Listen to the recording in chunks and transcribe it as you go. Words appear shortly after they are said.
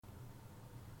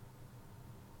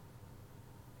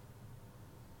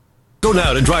Go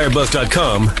now to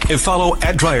dryerbuzz.com and follow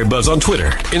 @dryerbuzz on Twitter,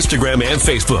 Instagram, and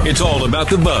Facebook. It's all about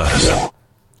the buzz.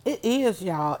 It is,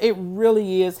 y'all. It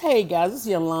really is. Hey, guys, this is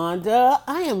Yolanda.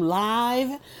 I am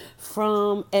live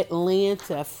from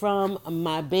Atlanta, from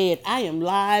my bed. I am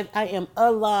live. I am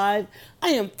alive. I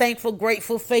am thankful,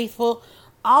 grateful, faithful.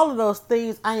 All of those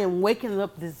things. I am waking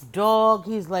up this dog.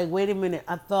 He's like, wait a minute.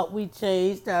 I thought we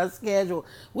changed our schedule.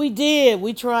 We did.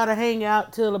 We try to hang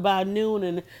out till about noon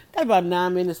and got about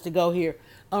 9 minutes to go here.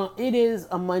 It is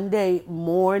a Monday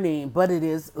morning, but it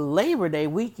is Labor Day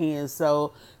weekend.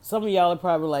 So some of y'all are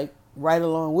probably like right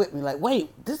along with me. Like,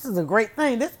 wait, this is a great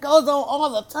thing. This goes on all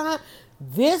the time.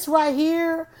 This right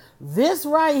here,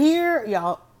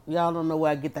 y'all don't know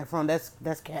where I get that from. That's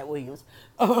Cat Williams.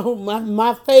 Oh,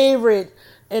 my favorite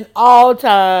and all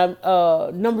time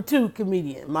number 2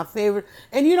 comedian. My favorite,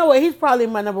 and you know what? He's probably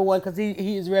my number 1 because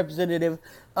he is representative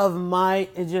of my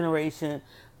generation.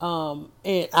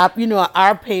 And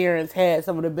our parents had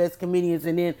some of the best comedians,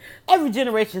 and then every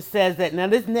generation says that. Now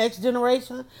this next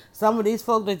generation, some of these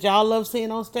folks that y'all love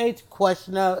seeing on stage,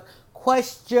 questionable.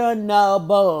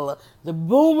 The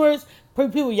boomers,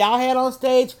 people y'all had on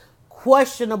stage,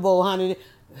 questionable, honey.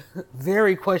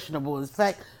 Very questionable. In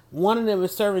fact, one of them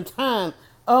is serving time.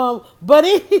 But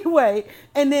anyway,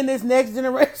 and then this next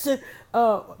generation,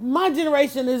 my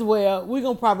generation as well, we're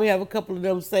going to probably have a couple of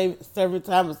them serving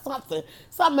time or something.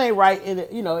 Something ain't right in it.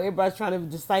 Everybody's trying to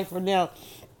decipher now.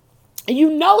 And you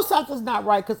know something's not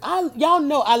right because y'all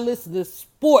know I listen to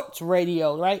sports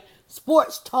radio, right?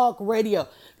 Sports talk radio.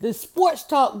 The sports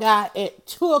talk guy at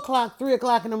 2 o'clock, 3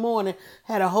 o'clock in the morning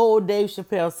had a whole Dave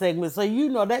Chappelle segment. So you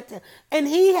know that. And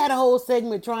he had a whole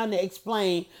segment trying to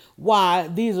explain why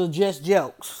these are just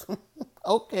jokes.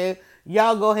 Okay,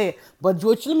 y'all go ahead. But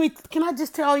can I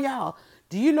just tell y'all,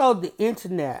 do you know the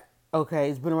internet, okay,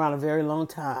 it's been around a very long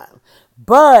time.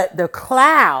 But the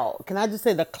cloud, can I just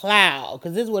say the cloud?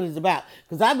 Because this is what it's about.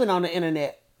 Because I've been on the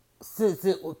internet since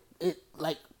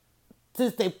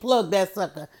since they plugged that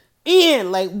sucker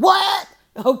in. Like, what?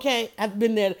 Okay, I've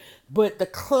been there. But the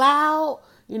cloud,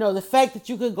 the fact that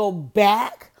you could go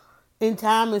back in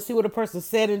time and see what a person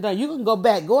said and done. You can go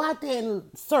back. Go out there and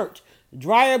search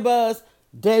Dryer Buzz,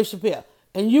 Dave Chappelle.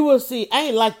 And you will see, I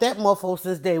ain't like that mofo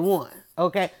since day one.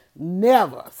 Okay?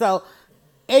 Never. So,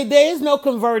 there is no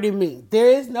converting me. There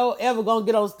is no ever going to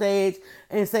get on stage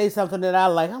and say something that I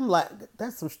like. I'm like,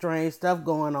 that's some strange stuff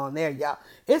going on there, y'all.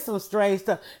 It's some strange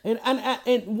stuff. And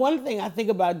one thing I think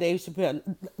about Dave Chappelle,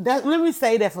 let me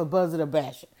say that for Buzz It or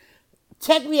Bash It.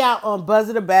 Check me out on Buzz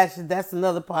It or Bash It. That's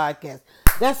another podcast.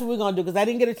 That's what we're going to do because I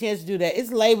didn't get a chance to do that.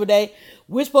 It's Labor Day.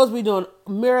 We're supposed to be doing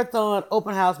marathon,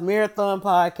 open house, marathon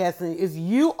podcasting. If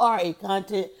you are a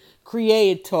content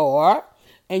creator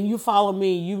and you follow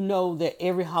me, you know that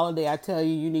every holiday I tell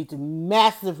you need to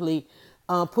massively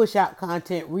push out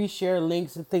content, reshare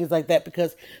links and things like that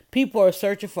because people are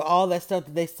searching for all that stuff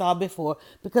that they saw before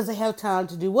because they have time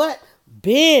to do what?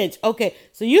 Binge. Okay,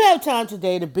 so you have time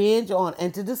today to binge on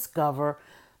and to discover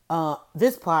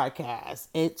this podcast.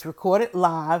 It's recorded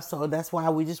live, so that's why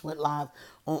we just went live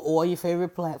on all your favorite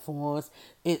platforms.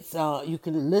 It's you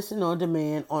can listen on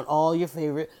demand on all your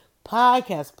favorite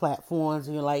podcast platforms,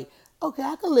 and you're like, okay,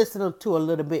 I can listen to a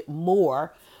little bit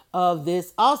more of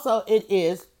this. Also, it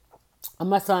is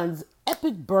my son's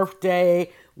epic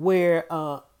birthday where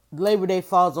Labor Day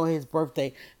falls on his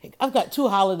birthday. I've got 2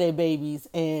 holiday babies,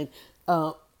 and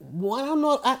one, I don't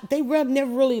know, they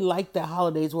never really liked that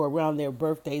holidays were around their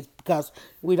birthdays because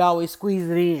we'd always squeeze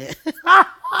it in.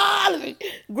 Let me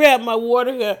grab my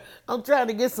water here. I'm trying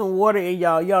to get some water in,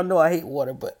 y'all. Y'all know I hate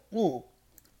water, but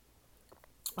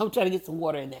I'm trying to get some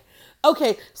water in there.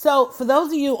 Okay, so for those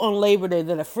of you on Labor Day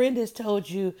that a friend has told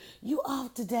you, you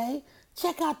off today,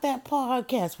 check out that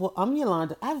podcast. Well, I'm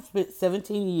Yolanda. I've spent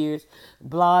 17 years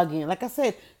blogging. Like I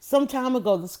said, some time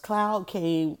ago, this cloud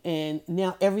came and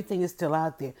now everything is still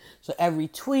out there. So every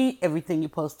tweet, everything you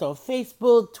post on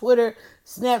Facebook, Twitter,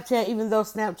 Snapchat, even though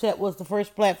Snapchat was the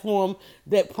first platform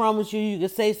that promised you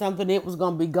could say something, it was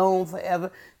going to be gone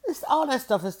forever. All that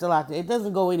stuff is still out there. It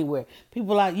doesn't go anywhere.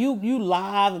 People like you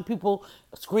live and people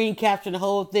screen capture the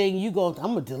whole thing. I'm going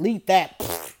to delete that.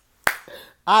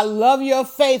 I love your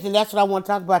faith, and that's what I want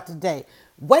to talk about today.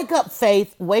 Wake up,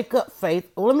 faith. Wake up, faith.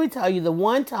 Well, let me tell you the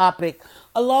one topic,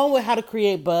 along with how to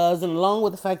create buzz, and along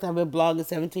with the fact that I've been blogging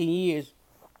 17 years,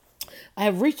 I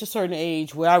have reached a certain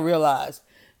age where I realize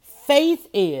faith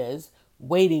is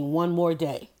waiting one more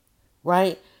day,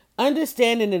 right?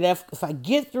 Understanding that if I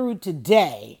get through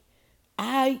today,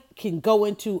 I can go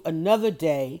into another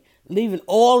day, leaving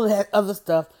all of that other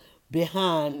stuff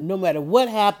behind, no matter what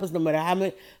happens, no matter how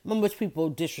much people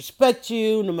disrespect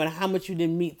you, no matter how much you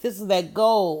didn't meet this is that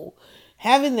goal.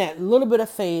 having that little bit of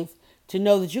faith to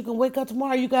know that you can wake up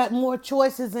tomorrow, you got more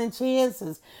choices and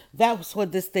chances. That's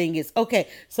what this thing is. Okay,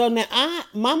 so now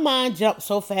my mind jumped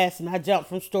so fast, and I jumped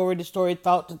from story to story,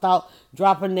 thought to thought,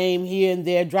 drop a name here and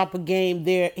there, drop a game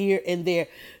there, here and there.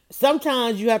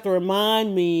 Sometimes you have to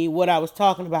remind me what I was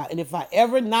talking about. And if I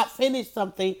ever not finish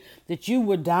something that you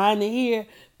were dying to hear,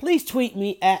 please tweet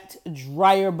me at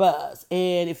Dryer Buzz.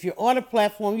 And if you're on a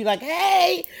platform, you're like,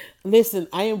 hey, listen,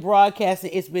 I am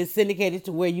broadcasting. It's been syndicated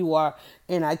to where you are,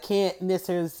 and I can't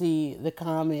necessarily see the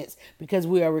comments because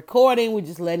we are recording. We're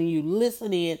just letting you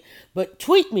listen in. But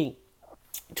tweet me.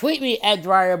 Tweet me at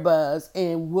Dryer Buzz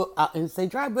and say,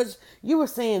 Dryer Buzz, you were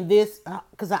saying this,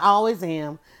 because I always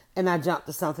am, and I jumped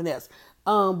to something else.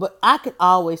 But I could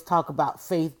always talk about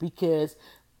faith because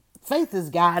faith has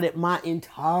guided my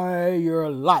entire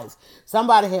life.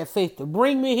 Somebody had faith to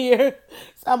bring me here.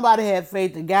 Somebody had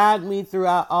faith to guide me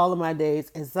throughout all of my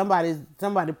days. And somebody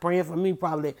praying for me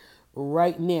probably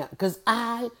right now. Because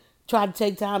I try to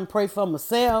take time and pray for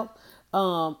myself.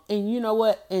 And you know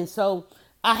what? And so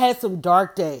I had some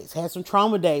dark days, had some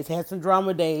trauma days, had some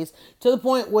drama days, to the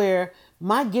point where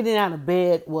my getting out of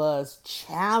bed was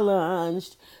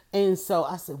challenged. And so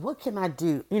I said, what can I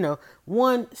do?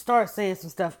 One, start saying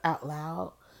some stuff out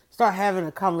loud, start having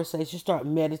a conversation, start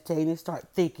meditating, start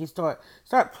thinking, start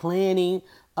planning,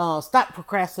 stop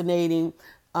procrastinating.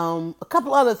 A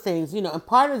couple other things, and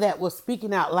part of that was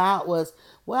speaking out loud was,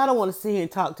 well, I don't want to sit here and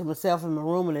talk to myself in my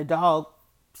room, and the dog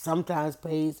sometimes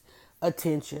pays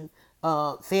attention.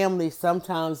 Family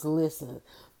sometimes listen.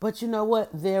 But you know what?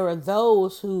 There are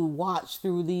those who watch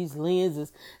through these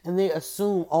lenses and they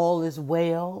assume all is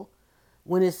well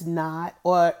when it's not,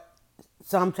 or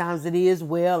sometimes it is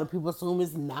well and people assume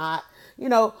it's not,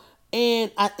 and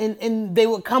they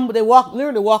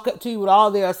literally walk up to you with all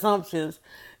their assumptions,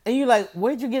 and you're like,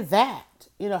 where'd you get that?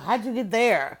 How'd you get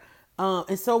there?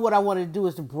 And so what I want to do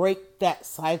is to break that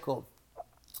cycle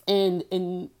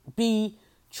and be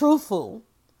truthful,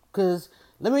 because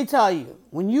let me tell you,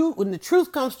 when the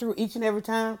truth comes through each and every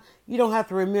time, you don't have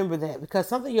to remember that, because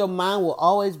something your mind will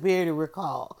always be able to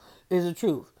recall is the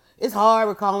truth. It's hard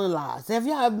recalling lies. Have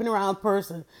y'all ever been around a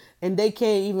person and they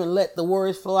can't even let the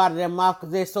words flow out of their mouth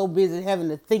because they're so busy having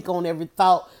to think on every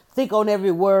thought, think on every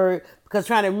word, because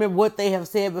trying to remember what they have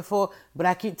said before? But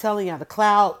I keep telling y'all, the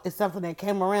cloud is something that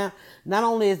came around. Not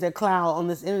only is there a cloud on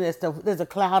this internet stuff, there's a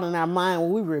cloud in our mind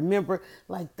when we remember,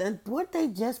 like, what they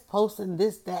just posting,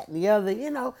 this, that, and the other,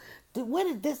 where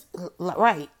did this,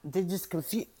 right? They just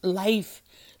confuse life.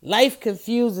 Life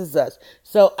confuses us.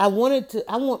 So I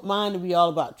want mine to be all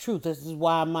about truth. This is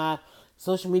why my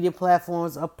social media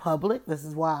platforms are public. This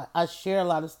is why I share a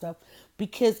lot of stuff,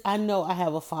 because I know I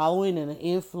have a following and an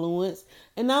influence.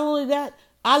 And not only that,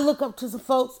 I look up to some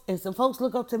folks and some folks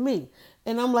look up to me.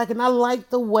 And I'm like, and I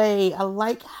like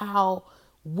how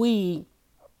we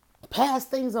pass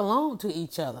things along to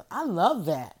each other. I love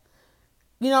that.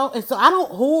 And so I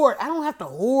don't have to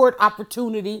hoard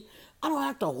opportunity. I don't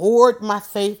have to hoard my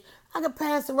faith. I can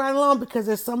pass it right along because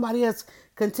there's somebody else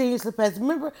continuously passing.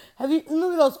 Remember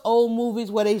those old movies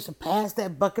where they used to pass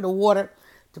that bucket of water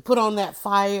to put on that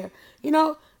fire?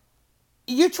 You're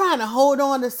trying to hold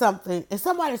on to something and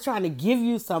somebody's trying to give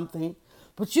you something,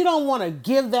 but you don't want to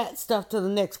give that stuff to the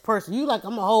next person. You like,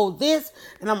 I'm going to hold this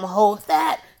and I'm going to hold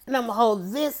that and I'm going to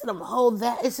hold this and I'm going to hold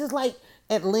that. It's just like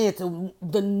Atlanta,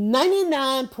 the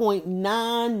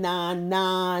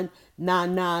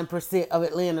 99.99999% of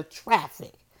Atlanta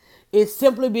traffic is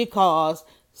simply because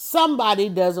somebody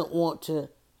doesn't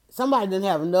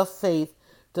have enough faith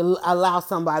to allow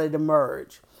somebody to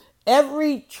merge.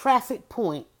 Every traffic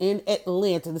point in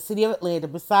Atlanta, the city of Atlanta,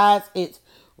 besides its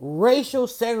racial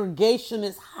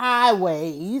segregationist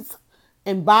highways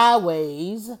and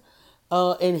byways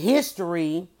in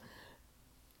history,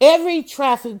 every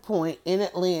traffic point in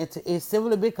Atlanta is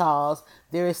simply because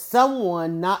there is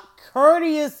someone not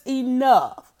courteous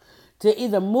enough to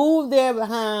either move their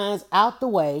behinds out the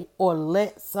way or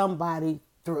let somebody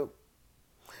through.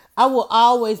 I will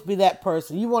always be that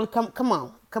person. You want to come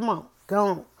on, go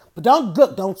on. But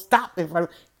don't stop in front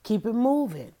of me. Keep it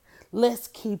moving. Let's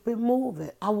keep it moving.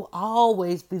 I will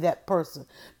always be that person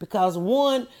because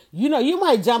one, you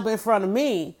might jump in front of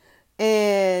me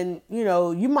and,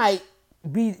 you might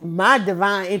be my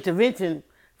divine intervention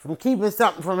from keeping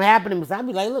something from happening. Because I'd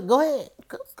be like, look, go ahead.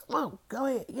 Come on, go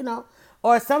ahead,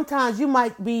 Or sometimes you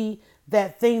might be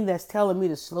that thing that's telling me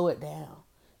to slow it down.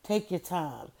 Take your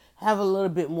time. Have a little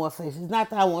bit more faith. It's not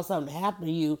that I want something to happen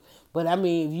to you, but I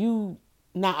mean, if you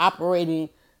not operating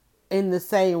in the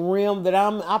same realm that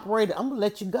I'm operating, I'm going to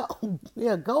let you go.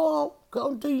 Yeah, go on.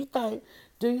 Go do your thing.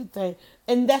 Do your thing.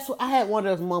 And that's what I had one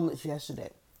of those moments yesterday.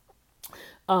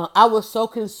 I was so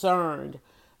concerned.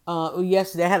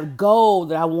 Yesterday, I had a goal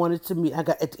that I wanted to meet. I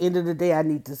got at the end of the day, I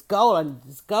need this goal. I need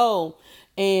this goal,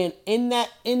 and in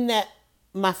that,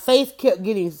 my faith kept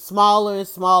getting smaller and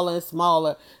smaller and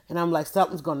smaller. And I'm like,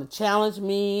 something's going to challenge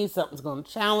me. Something's going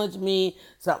to challenge me.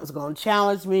 Something's going to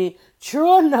challenge me.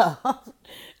 True enough,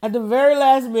 at the very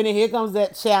last minute, here comes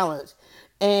that challenge.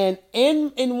 And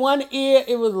in one ear,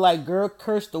 it was like, girl,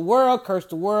 curse the world, curse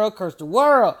the world, curse the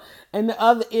world. And the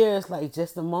other ear is like,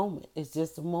 just a moment. It's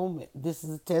just a moment. This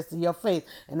is a test of your faith.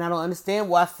 And I don't understand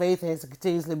why faith has to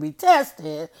continuously be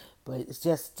tested, but it's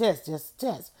just a test, just a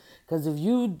test. Because if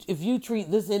you treat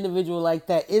this individual like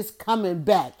that, it's coming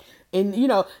back. And,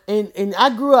 and I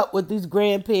grew up with these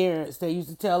grandparents that used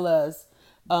to tell us,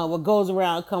 what goes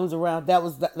around comes around. That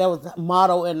was the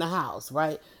motto in the house,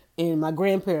 right? In my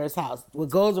grandparents' house. What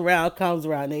goes around comes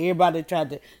around. And everybody tried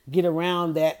to get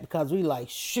around that because we like,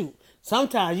 shoot,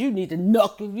 sometimes you need to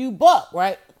knuck if you buck,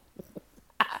 right?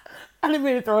 I didn't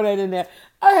mean to throw that in there.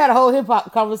 I had a whole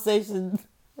hip-hop conversation.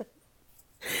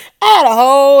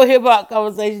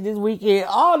 This weekend.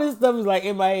 All this stuff is like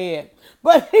in my head.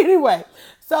 But anyway,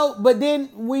 but then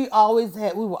we were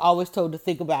always told to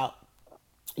think about,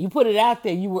 you put it out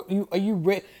there. Are you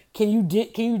ready? Can you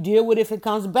deal with it if it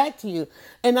comes back to you?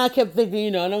 And I kept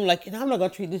thinking, and I'm like, I'm not gonna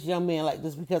treat this young man like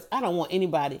this because I don't want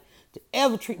anybody to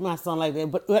ever treat my son like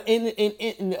that. But in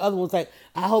the other one's like,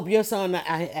 I hope your son not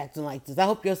out here acting like this. I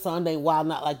hope your son ain't wild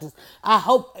not like this. I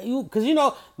hope you,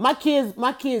 because my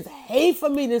kids hate for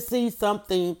me to see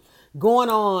something going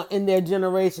on in their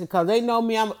generation because they know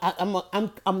me. I'm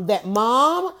that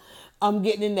mom. I'm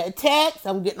getting in that text.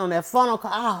 I'm getting on that funnel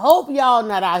call. I hope y'all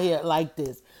not out here like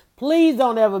this. Please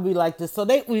don't ever be like this. So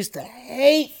they used to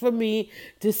hate for me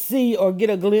to see or get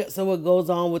a glimpse of what goes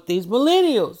on with these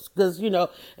millennials. Because,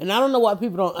 and I don't know why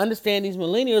people don't understand these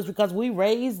millennials because we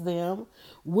raised them.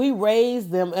 We raised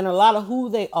them, and a lot of who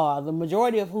they are, the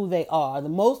majority of who they are, the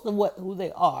most of who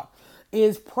they are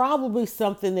is probably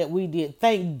something that we did.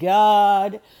 Thank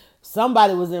God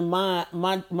somebody was in my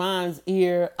mind's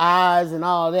ear, eyes, and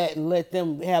all that, and let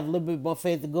them have a little bit more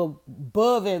faith to go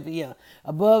above and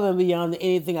beyond than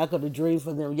anything I could have dreamed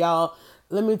for them. Y'all,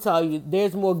 let me tell you,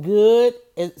 there's more good.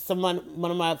 And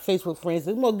one of my Facebook friends,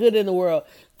 there's more good in the world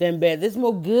than bad. There's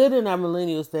more good in our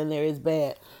millennials than there is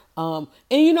bad. And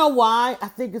you know why I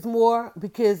think it's more?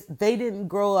 Because they didn't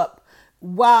grow up.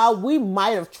 While we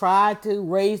might have tried to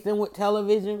raise them with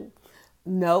television,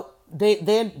 nope,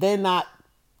 they're not.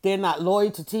 They're not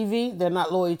loyal to TV. They're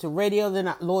not loyal to radio. They're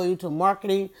not loyal to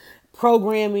marketing,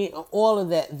 programming, all of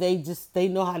that. They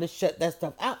know how to shut that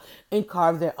stuff out and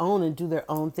carve their own and do their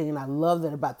own thing. And I love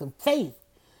that about them. Faith.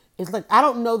 It's like, I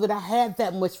don't know that I have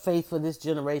that much faith for this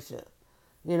generation,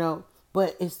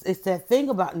 but it's that thing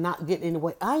about not getting in the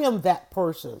way. I am that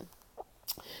person.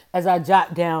 As I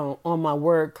jot down on my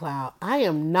word cloud, I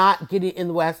am not getting in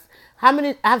the way.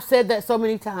 I've said that so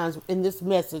many times in this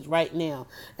message right now.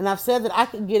 And I've said that I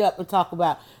could get up and talk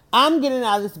about, I'm getting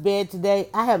out of this bed today.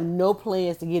 I have no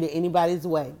plans to get in anybody's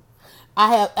way.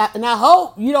 And I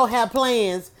hope you don't have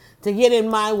plans to get in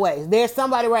my way. There's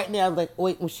somebody right now like,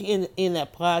 wait, when she in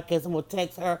that podcast, I'm going to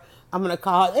text her. I'm going to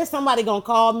call her. There's somebody going to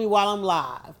call me while I'm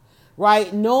live,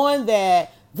 right? Knowing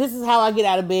that this is how I get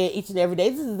out of bed each and every day.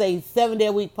 This is a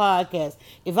 7-day-a-week podcast.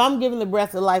 If I'm giving the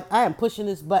breath of life, I am pushing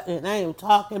this button and I am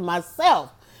talking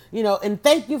myself. And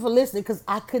thank you for listening because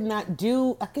I could not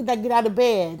get out of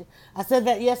bed. I said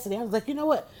that yesterday. I was like, you know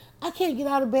what? I can't get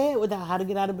out of bed without How to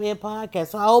Get Out of Bed podcast.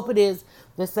 So I hope it is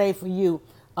the same for you.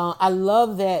 I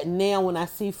love that now when I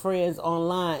see friends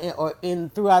online or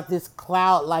throughout this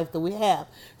cloud life that we have,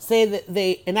 say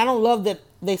that and I don't love that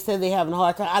they say they're having a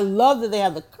hard time. I love that they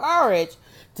have the courage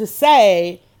to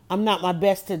say, I'm not my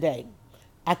best today.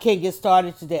 I can't get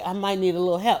started today. I might need a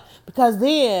little help. Because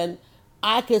then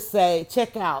I could say,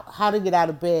 check out How to Get Out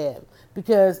of Bed.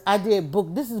 Because I did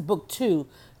this is book 2.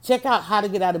 Check out How to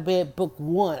Get Out of Bed, book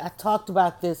 1. I talked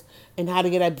about this and how to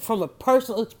get out from a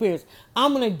personal experience.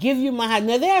 I'm going to give you my...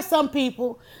 Now, there are some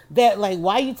people that like,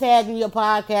 why you tagging your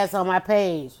podcast on my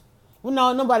page? Well,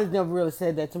 no, nobody's never really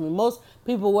said that to me. Most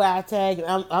people where I tag,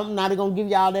 I'm not going to give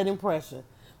y'all that impression.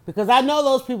 Because I know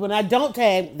those people and I don't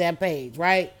tag that page,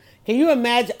 right? Can you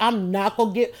imagine? I'm not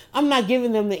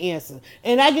giving them the answer.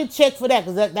 And I get checked for that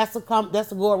because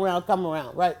that's a go around, come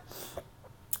around, right?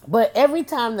 But every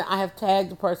time that I have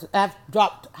tagged a person, I've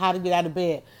dropped How to Get Out of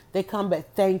Bed, they come back,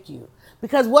 thank you.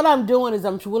 Because what I'm doing is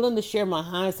I'm willing to share my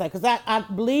hindsight because I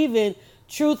believe in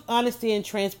truth, honesty, and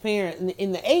transparency.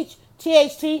 In the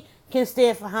THT can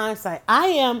stand for hindsight. I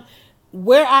am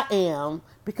where I am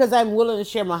because I'm willing to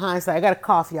share my hindsight. I got a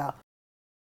cough, y'all.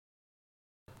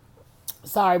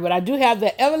 Sorry, but I do have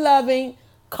the ever-loving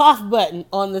cough button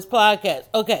on this podcast.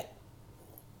 Okay.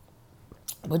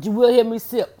 But you will hear me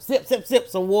sip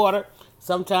some water.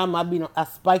 Sometimes I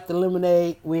spike the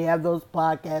lemonade. We have those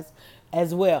podcasts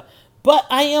as well. But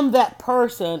I am that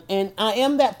person, and I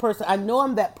am that person. I know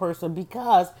I'm that person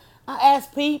because I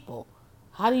ask people,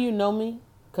 how do you know me?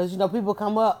 Because, people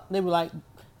come up, they be like,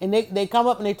 and they come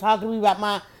up and they talk to me about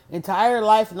my entire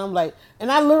life, and I'm like,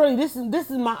 and I literally, this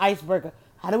is my icebreaker.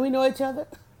 How do we know each other?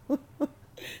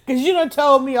 Because you done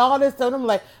told me all this stuff. I'm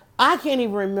like, I can't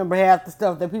even remember half the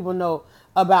stuff that people know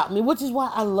about me, which is why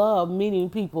I love meeting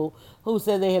people who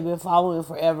said they have been following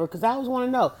forever. Because I always want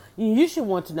to know. You should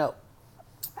want to know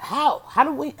how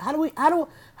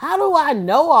do I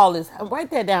know all this?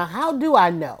 Write that down. How do I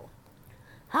know?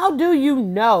 How do you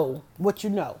know what you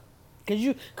know? Because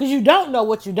you don't know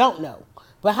what you don't know.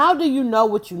 But how do you know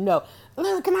what you know?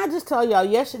 Can I just tell y'all,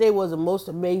 yesterday was the most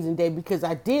amazing day because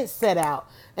I did set out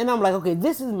and I'm like, okay,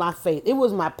 this is my faith. It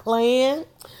was my plan.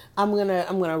 I'm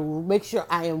gonna make sure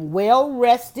I am well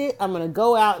rested. I'm gonna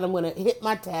go out and I'm gonna hit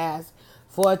my task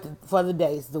for the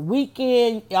days. The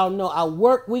weekend, y'all know I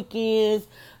work weekends.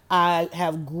 I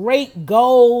have great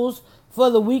goals for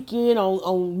the weekend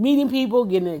on meeting people,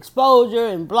 getting exposure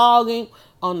and blogging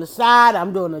on the side.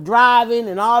 I'm doing the driving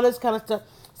and all this kind of stuff.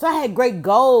 So I had great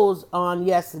goals on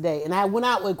yesterday, and I went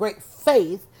out with great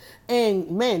faith. And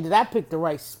man, did I pick the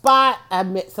right spot? I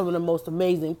met some of the most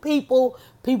amazing people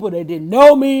that didn't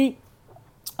know me.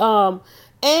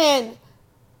 And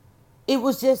it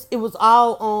was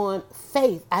all on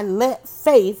faith. I let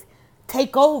faith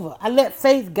take over. I let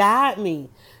faith guide me.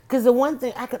 Because the one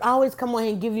thing, I could always come on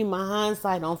here and give you my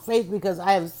hindsight on faith because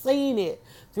I have seen it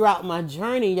throughout my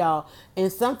journey, y'all. And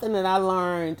something that I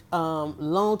learned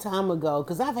long time ago,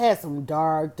 because I've had some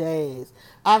dark days.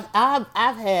 I've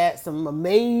had some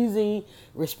amazing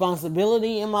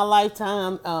responsibility in my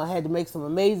lifetime. Had to make some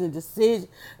amazing decisions.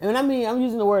 And I'm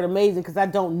using the word amazing because I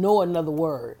don't know another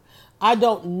word. I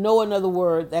don't know another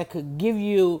word that could give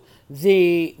you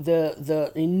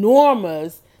the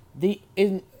enormous,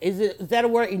 is that a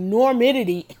word?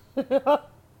 Enormity. If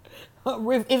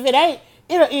it ain't,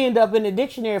 it'll end up in the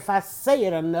dictionary if I say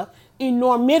it enough.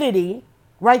 Enormity.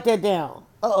 Write that down.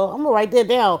 I'm gonna write that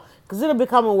down because it'll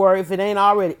become a word if it ain't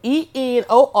already.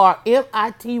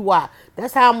 ENORMITY.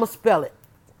 That's how I'm gonna spell it.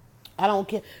 I don't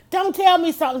care. Don't tell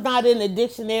me something's not in the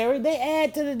dictionary. They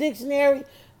add to the dictionary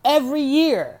every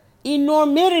year.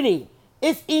 Enormity.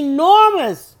 It's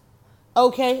enormous.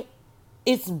 Okay?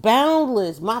 It's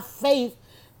boundless. My faith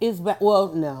is,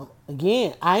 well, no.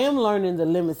 Again, I am learning the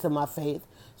limits of my faith.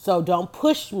 So don't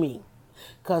push me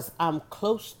because I'm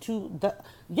close to the,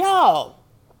 y'all,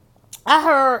 I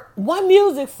heard One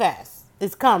Music Fest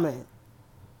is coming.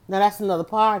 Now that's another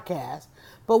podcast.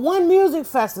 But One Music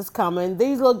Fest is coming.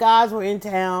 These little guys were in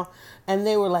town and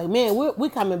they were like, man, we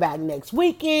coming back next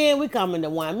weekend. We coming to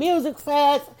One Music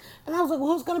Fest. And I was like,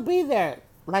 well, who's going to be there?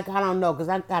 Like, I don't know because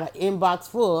I got an inbox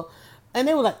full. And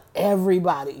they were like,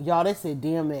 everybody. Y'all, they said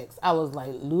DMX. I was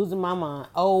like losing my mind.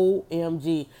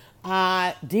 OMG.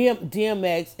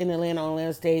 DMX in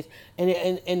Atlanta stage,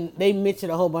 and they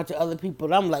mentioned a whole bunch of other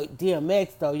people. I'm like,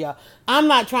 DMX though, y'all. I'm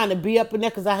not trying to be up in there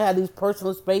because I have these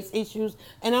personal space issues,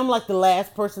 and I'm like the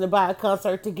last person to buy a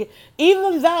concert ticket,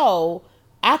 even though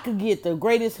I could get the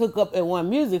greatest hookup at One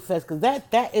Music Fest because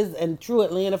that is a true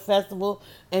Atlanta festival,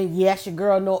 and yes, your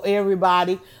girl know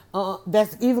everybody.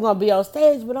 That's even gonna be on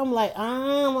stage, but I'm like,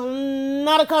 I'm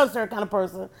not a concert kind of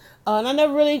person, and I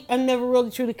never really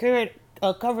truly cared.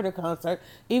 Covered a concert,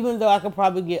 even though I could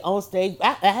probably get on stage.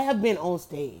 I have been on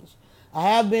stage.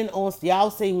 Y'all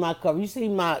seen my cover. You've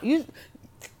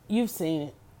seen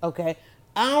it. Okay.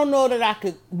 I don't know that I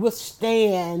could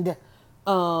withstand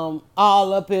all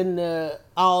up in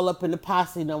the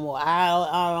posse no more.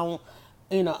 I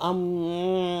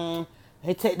don't.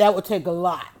 That would take a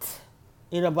lot.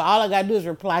 But all I gotta do is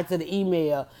reply to the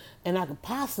email, and I could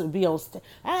possibly be on stage.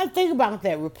 I had to think about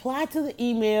that. Reply to the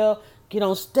email. Get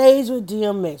on stage with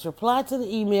DMX. Reply to the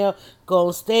email. Go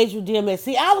on stage with DMX.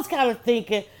 See, I was kind of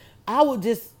thinking I would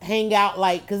just hang out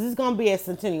because it's going to be at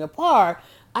Centennial Park.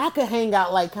 I could hang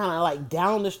out kind of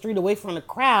down the street away from the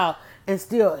crowd and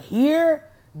still hear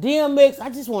DMX. I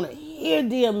just want to hear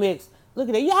DMX. Look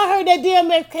at that. Y'all heard that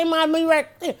DMX came out of me right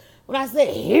there. When I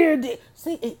said hear DMX.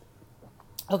 See,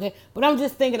 okay. But I'm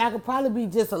just thinking I could probably be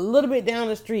just a little bit down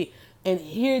the street and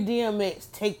hear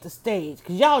DMX take the stage.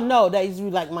 Because y'all know that used to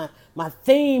be my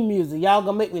theme music. Y'all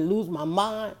gonna make me lose my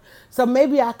mind. So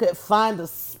maybe I could find a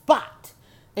spot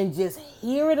and just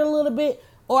hear it a little bit.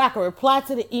 Or I could reply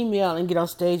to the email and get on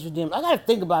stage with them. I gotta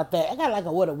think about that. I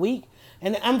got a week.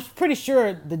 And I'm pretty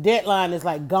sure the deadline is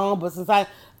like gone. But since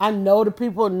I know the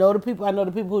people, know the people, I know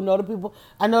the people who know the people,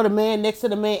 I know the man next to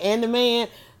the man and the man.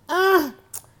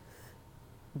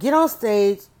 Get on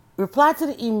stage, reply to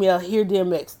the email, here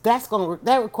DMX.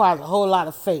 That requires a whole lot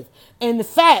of faith. And the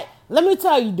fact, let me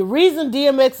tell you, the reason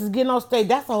DMX is getting on stage,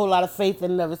 that's a whole lot of faith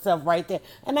in and of itself right there.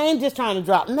 And I ain't just trying to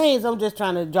drop names, I'm just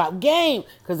trying to drop game,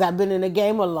 because I've been in the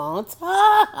game a long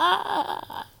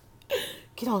time.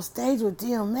 Get on stage with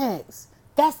DMX.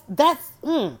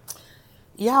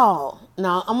 Y'all.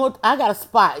 Now I got a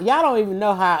spot. Y'all don't even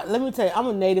know how. Let me tell you, I'm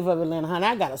a native of Atlanta, honey.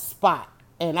 I got a spot,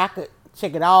 and I could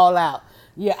check it all out.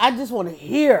 Yeah, I just want to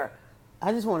hear.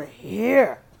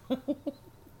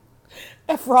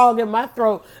 That frog in my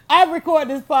throat. I record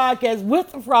this podcast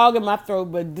with the frog in my throat,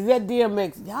 but that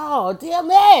DMX, y'all,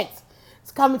 DMX,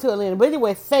 it's coming to Atlanta. But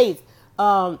anyway, Faith.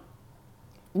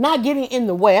 Not getting in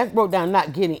the way. I wrote down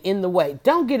not getting in the way.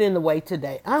 Don't get in the way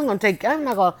today. I'm not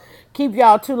gonna keep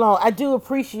y'all too long. I do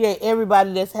appreciate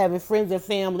everybody that's having friends and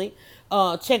family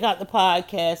check out the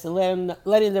podcast and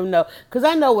letting them know. Because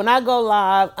I know when I go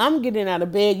live, I'm getting out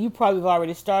of bed. You probably have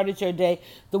already started your day.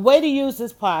 The way to use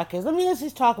this podcast, let's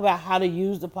just talk about how to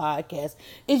use the podcast,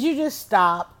 is you just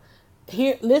stop,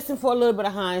 listen for a little bit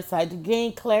of hindsight to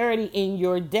gain clarity in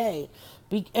your day.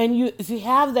 And if you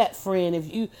have that friend,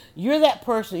 if you're that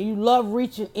person, you love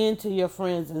reaching into your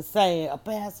friends and saying,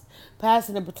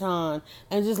 passing the baton,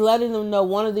 and just letting them know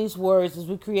one of these words as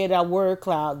we create our word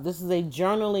cloud. This is a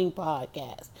journaling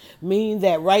podcast, meaning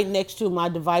that right next to my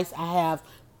device, I have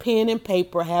pen and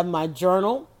paper, I have my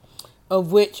journal,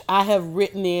 of which I have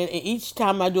written in. And each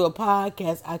time I do a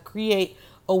podcast, I create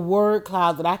a word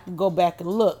cloud that I can go back and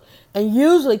look. And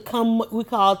usually we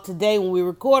call today, when we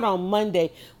record on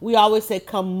Monday, we always say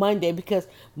come Monday, because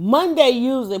Monday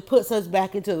usually puts us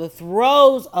back into the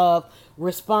throes of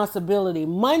responsibility.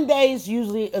 Mondays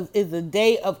usually is the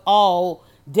day of all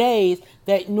days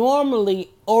that normally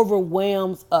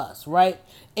overwhelms us, right?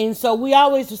 And so we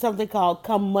always do something called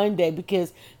come Monday,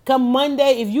 because come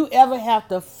Monday, if you ever have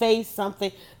to face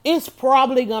something, it's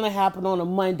probably going to happen on a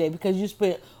Monday, because you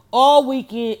spent all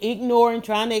weekend ignoring,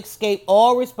 trying to escape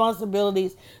all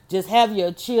responsibilities, just have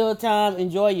your chill time,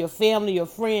 enjoy your family, your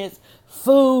friends,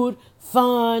 food,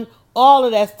 fun, all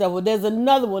of that stuff. Well, there's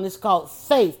another one, it's called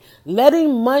faith.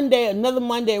 Letting another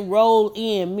Monday roll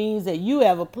in means that you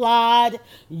have applied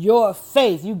your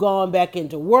faith. You gone back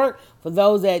into work. For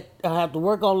those that have to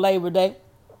work on Labor Day,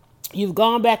 you've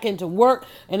gone back into work,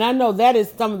 and I know that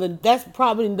is that's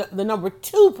probably the number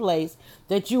 2 place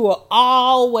that you are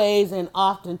always and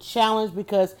often challenged,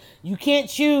 because you can't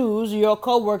choose your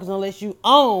coworkers unless you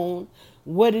own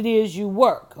what it is you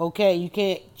work. Okay, you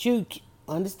can't choose.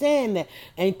 Understand that.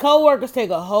 And coworkers take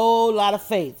a whole lot of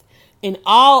faith in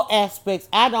all aspects.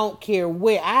 I don't care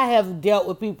where. I have dealt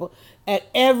with people at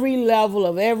every level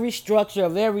of every structure,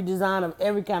 of every design, of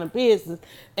every kind of business.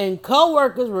 And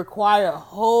coworkers require a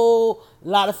whole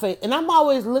lot of faith. And I'm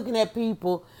always looking at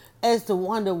people as to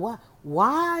wonder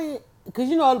why, because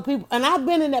the people, and I've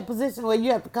been in that position where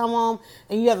you have to come home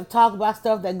and you have to talk about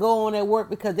stuff that go on at work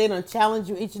because they don't challenge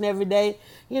you each and every day,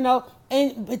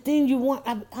 but then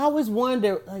I always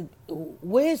wonder, like,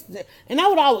 where's and I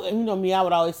would always, I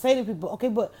would always say to people, okay,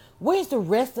 but where's the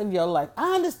rest of your life?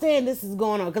 I understand this is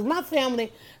going on, because my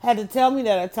family had to tell me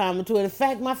that a time or two. And in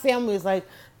fact, my family is like,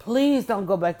 please don't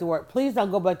go back to work. Please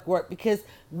don't go back to work, because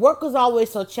work is always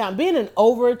so challenging. Being an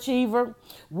overachiever,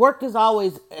 work is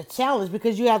always a challenge,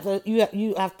 because you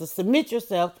have to submit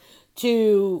yourself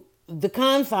to the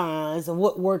confines of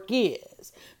what work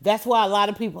is. That's why a lot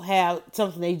of people have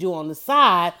something they do on the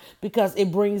side, because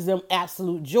it brings them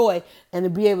absolute joy, and to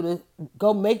be able to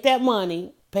go make that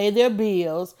money, pay their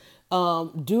bills,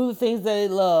 do the things that they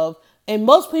love. And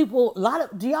most people,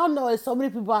 do y'all know there's so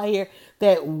many people out here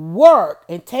that work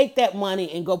and take that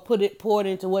money and go pour it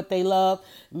into what they love.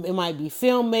 It might be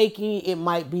filmmaking. It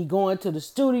might be going to the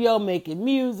studio, making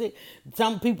music.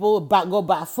 Some people go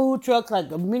buy food trucks,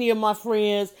 like many of my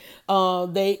friends.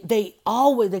 They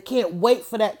can't wait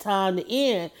for that time to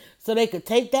end so they could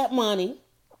take that money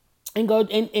and go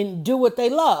and do what they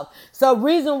love. So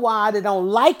reason why they don't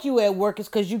like you at work is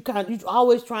because you're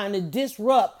always trying to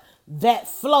disrupt that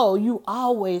flow. You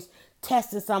always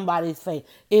testing somebody's faith.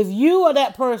 If you are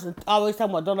that person always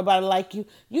talking about don't nobody like you,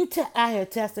 out here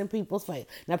testing people's faith.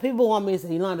 Now people want me to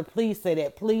say, Yolanda, please say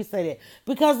that,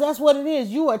 because that's what it is.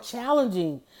 You are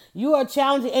challenging.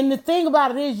 And the thing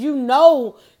about it is,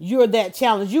 you're that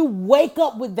challenge. You wake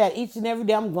up with that each and every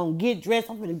day. I'm gonna get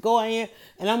dressed. I'm gonna go in here,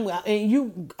 and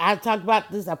I talked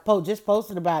about this. I just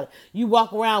posted about it. You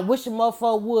walk around wishing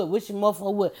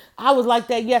motherfucker would. I was like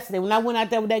that yesterday when I went out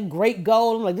there with that great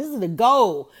goal. I'm like, this is the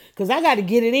goal, because I got to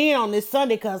get it in on this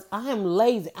Sunday because I am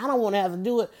lazy. I don't want to have to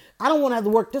do it. I don't want to have to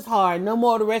work this hard no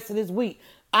more the rest of this week.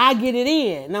 I get it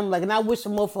in. And I'm like, and I wish a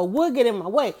motherfucker would get in my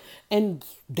way. And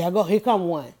here come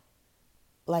one.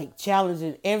 Like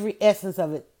challenging every essence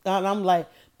of it. And I'm like,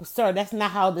 but sir, that's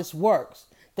not how this works.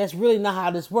 That's really not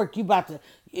how this works. You about to,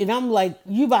 and I'm like,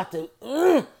 you about to,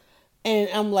 and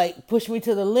I'm like, push me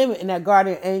to the limit. And that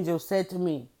guardian angel said to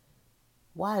me,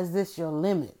 why is this your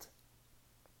limit?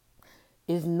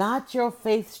 Is not your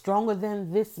faith stronger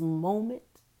than this moment?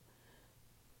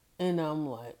 And I'm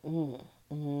like,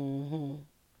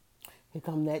 Here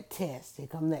come that test. Here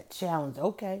come that challenge.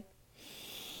 Okay.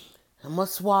 I'm going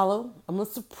to swallow. I'm going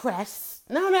to suppress.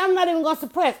 No, I'm not even going to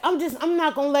suppress. I'm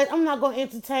not going to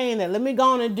entertain it. Let me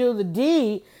go on and do the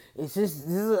deed.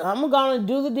 I'm going to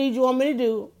do the deed you want me to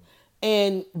do.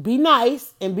 And be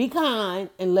nice and be kind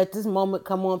and let this moment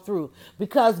come on through.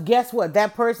 Because guess what?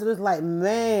 That person is like,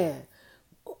 man,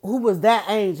 who was that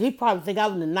angel? He probably think I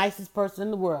was the nicest person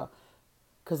in the world.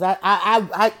 Because I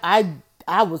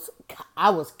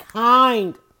was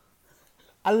kind.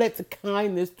 I let the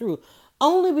kindness through.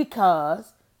 Only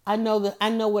because I know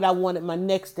what I wanted my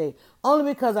next day.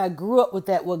 Only because I grew up with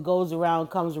that what goes around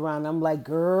comes around. I'm like,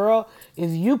 girl,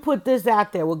 if you put this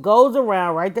out there, what goes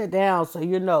around, write that down so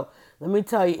you know. Let me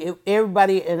tell you,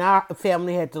 everybody in our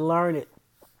family had to learn it.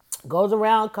 Goes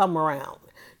around, come around.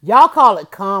 Y'all call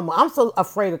it karma. I'm so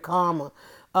afraid of karma.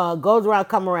 Goes around,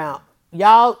 come around.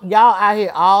 Y'all out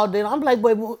here all day. I'm like,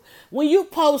 wait, when you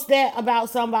post that about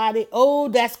somebody, oh,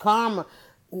 that's karma.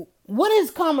 What has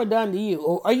karma done to you?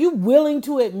 Or are you willing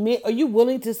to admit, are you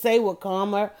willing to say what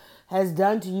karma has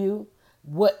done to you?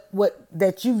 What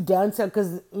that you've done? So,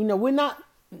 because,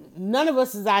 none of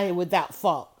us is out here without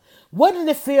fault. What did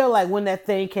it feel like when that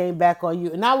thing came back on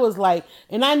you? And I was like,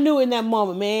 and I knew in that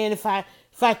moment, man, if I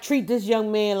treat this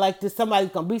young man like this, somebody's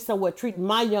going to be somewhere treating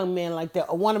my young man like that,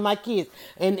 or one of my kids.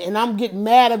 And I'm getting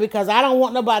madder because I don't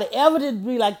want nobody ever to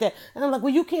be like that. And I'm like,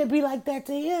 well, you can't be like that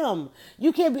to him.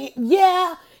 You can't be,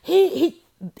 yeah, he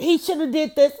should have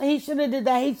did this, he should have did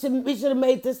that, he should have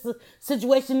made this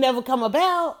situation never come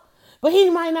about. But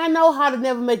he might not know how to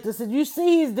never make this. You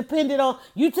see, he's dependent on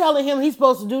you telling him he's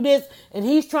supposed to do this, and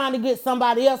he's trying to get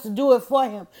somebody else to do it for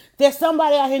him. There's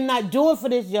somebody out here not doing for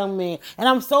this young man, and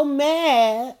I'm so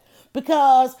mad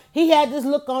because he had this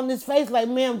look on his face like,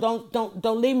 "Ma'am, don't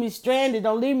leave me stranded,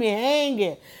 don't leave me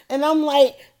hanging." And I'm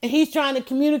like, and he's trying to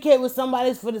communicate with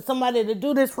somebody to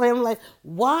do this for him. Like,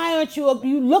 why aren't you?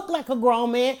 You look like a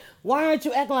grown man. Why aren't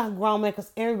you acting like a grown man?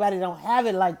 Because everybody don't have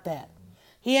it like that.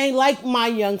 He ain't like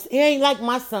he ain't like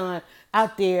my son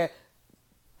out there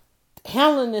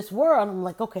handling this world. I'm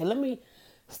like, okay, let me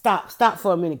stop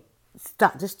for a minute.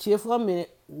 Stop, just chill for a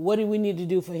minute. What do we need to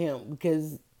do for him?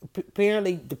 Because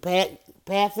apparently the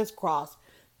path is crossed.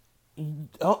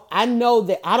 I know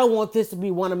that I don't want this to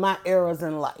be one of my errors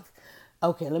in life.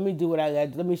 Okay, let me do what I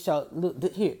got. Let me show.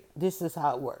 Look, here, this is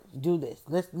how it works. Do this.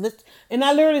 Let's. And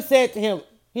I literally said to him,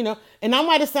 and I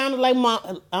might have sounded like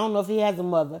mom. I don't know if he has a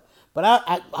mother. But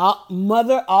I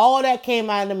mother, all that came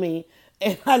out of me.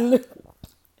 And I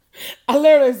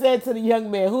literally said to the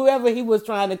young man, whoever he was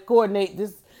trying to coordinate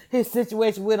his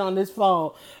situation with on this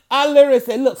phone, I literally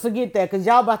said, look, forget that because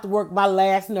y'all about to work my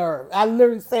last nerve. I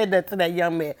literally said that to that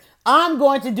young man. I'm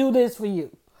going to do this for you.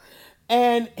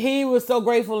 And he was so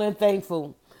grateful and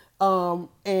thankful.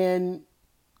 And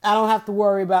I don't have to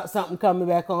worry about something coming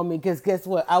back on me because guess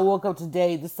what? I woke up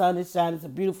today. The sun is shining. It's a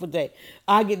beautiful day.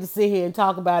 I get to sit here and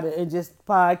talk about it and just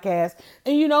podcast.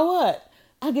 And you know what?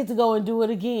 I get to go and do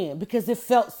it again because it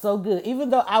felt so good.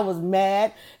 Even though I was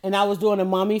mad and I was doing a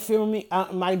mommy film,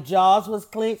 my jaws was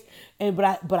clenched.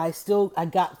 But I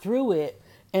got through it.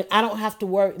 And I don't have to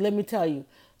worry. Let me tell you,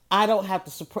 I don't have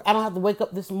to wake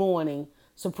up this morning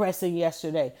suppressing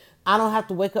yesterday. I don't have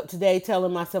to wake up today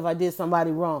telling myself I did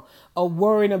somebody wrong or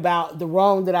worrying about the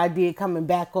wrong that I did coming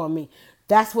back on me.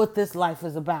 That's what this life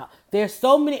is about. There's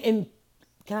so many, and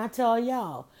can I tell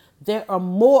y'all, there are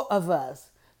more of us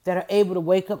that are able to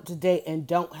wake up today and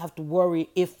don't have to worry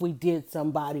if we did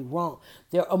somebody wrong.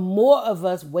 There are more of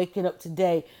us waking up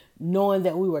today knowing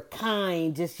that we were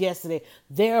kind just yesterday.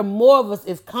 There are more of us,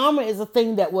 if karma is a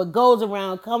thing that what goes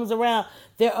around comes around,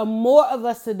 there are more of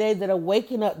us today that are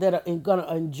waking up that are going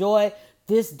to enjoy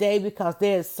this day because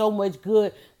there is so much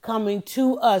good coming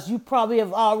to us. You probably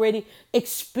have already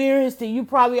experienced it. You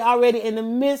probably already in the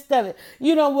midst of it.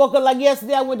 You don't woke up like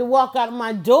yesterday. I went to walk out of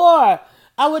my door.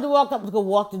 I went to walk up to go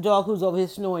walk the dog who's over here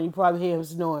snoring. You probably hear him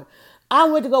snoring. I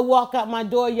went to go walk out my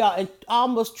door, y'all, and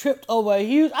almost tripped over a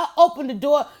huge. I opened the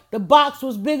door. The box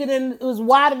was it was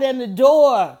wider than the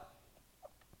door.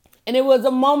 And it was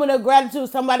a moment of gratitude.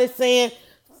 Somebody saying,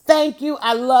 thank you.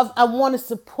 I want to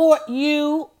support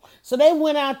you. So they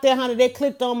went out there, honey. They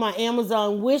clicked on my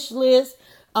Amazon wish list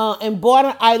and bought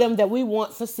an item that we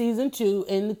want for season 2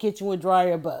 in the kitchen with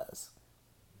Dryer Buzz.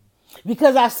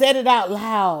 Because I said it out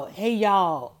loud. Hey,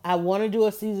 y'all, I want to do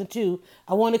a season 2.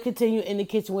 I want to continue in the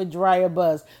kitchen with Dryer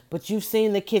Buzz. But you've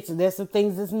seen the kitchen. There's some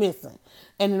things that's missing.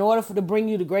 And in order to bring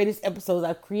you the greatest episodes,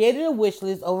 I've created a wish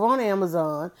list over on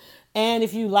Amazon. And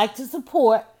if you like to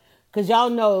support, because y'all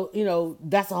know,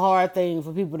 that's a hard thing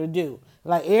for people to do.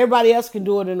 Like, everybody else can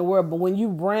do it in the world. But when you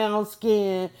brown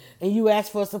skin and you ask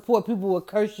for support, people will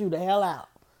curse you the hell out.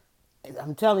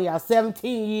 I'm telling y'all,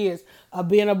 17 years of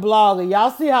being a blogger. Y'all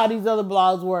see how these other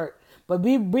blogs work. But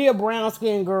be a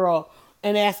brown-skinned girl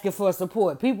and asking for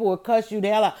support. People will cuss you the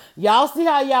hell out. Y'all see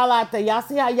how y'all out there. Y'all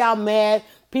see how y'all mad.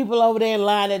 People over there in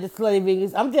line at the slutty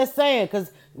vegans. I'm just saying, because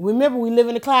remember, we live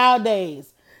in the cloud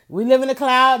days. We live in the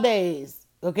cloud days.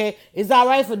 Okay? It's all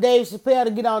right for Dave Chappelle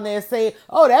to get on there and say,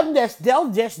 oh, that was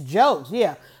just jokes.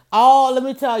 Yeah. Let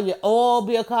me tell you, all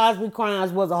Bill Cosby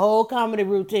crimes was a whole comedy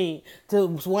routine till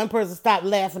one person stopped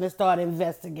laughing and started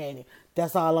investigating.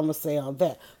 That's all I'm going to say on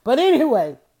that. But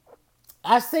anyway,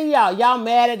 I see y'all. Y'all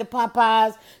mad at the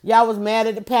Popeyes. Y'all was mad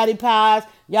at the Patty Pies.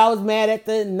 Y'all was mad at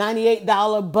the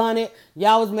 $98 bunnet.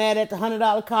 Y'all was mad at the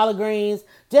 $100 collard greens.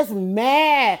 Just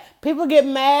mad. People get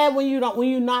mad when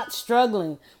you're not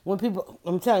struggling.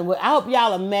 I'm telling you, I hope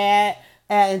y'all are mad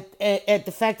at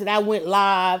the fact that I went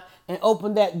live and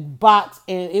opened that box,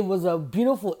 and it was a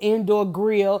beautiful indoor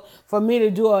grill for me to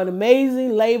do an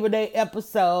amazing Labor Day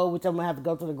episode, which I'm going to have to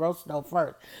go to the grocery store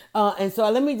first. And so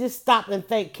let me just stop and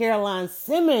thank Caroline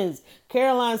Simmons.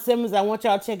 Caroline Simmons, I want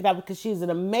y'all to check it out because she's an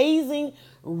amazing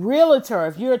realtor.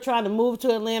 If you're trying to move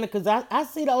to Atlanta, because I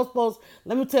see those posts,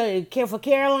 let me tell you, for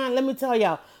Caroline, let me tell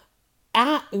y'all,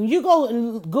 you go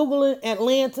and Google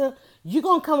Atlanta, you're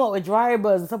going to come up with Dryer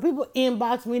Buzz. And so people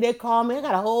inbox me, they call me. I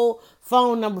got a whole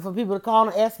phone number for people to call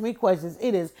and ask me questions.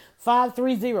 It is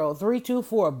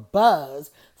 530-324-BUZZ,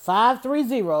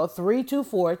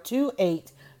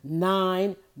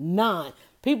 530-324-2899.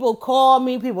 People call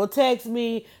me, people text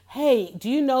me, hey, do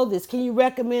you know this? Can you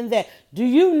recommend that? Do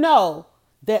you know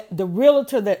that the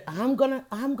realtor that I'm gonna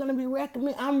be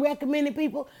recommending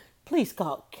people? Please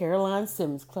call Caroline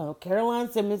Simmons.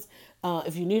 Caroline Simmons.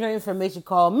 If you need her information,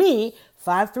 call me,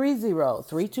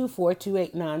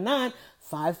 530-324-2899,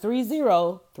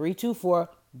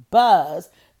 530-324-BUZZ,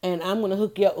 and I'm going to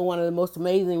hook you up with one of the most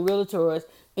amazing realtors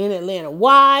in Atlanta.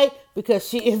 Why? Because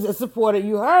she is a supporter.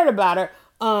 You heard about her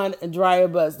on Dryer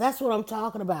Buzz. That's what I'm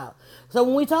talking about. So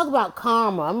when we talk about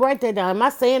karma, I'm right there down. Am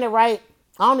I saying it right?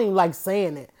 I don't even like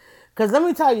saying it. Because let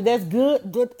me tell you, that's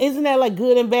good. Isn't that like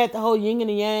good and bad, the whole yin and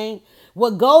the yang?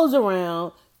 What goes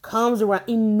around comes around.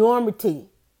 Enormity.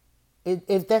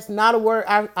 If that's not a word,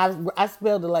 I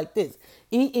spelled it like this.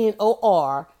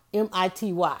 ENORMITY.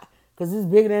 Because it's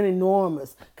bigger than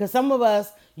enormous. Because some of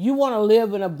us, you want to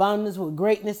live in abundance with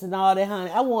greatness and all that, honey.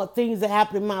 I want things that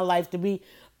happen in my life to be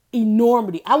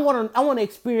enormity. I want to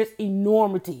experience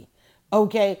enormity.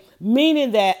 Okay?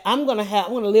 Meaning that I'm going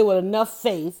to live with enough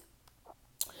faith.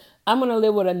 I'm going to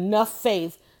live with enough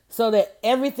faith so that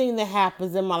everything that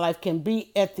happens in my life can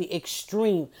be at the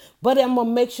extreme. But I'm going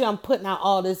to make sure I'm putting out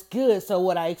all this good. So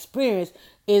what I experience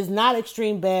is not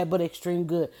extreme bad, but extreme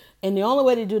good. And the only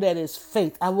way to do that is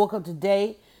faith. I woke up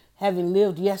today having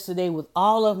lived yesterday with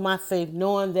all of my faith,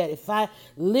 knowing that if I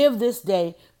live this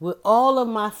day with all of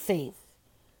my faith,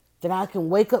 that I can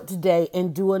wake up today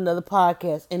and do another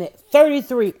podcast. And at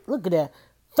 33, look at that.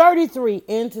 33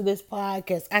 into this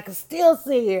podcast, I can still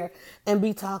sit here and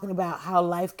be talking about how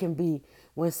life can be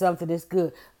when something is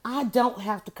good. I don't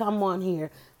have to come on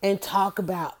here and talk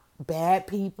about bad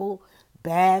people,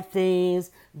 bad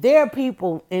things. There are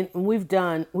people, and we've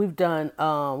done what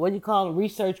do you call them?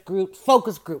 Research groups,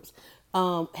 focus groups.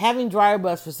 Having Dryer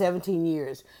Buzz for 17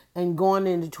 years and going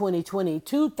into 2020,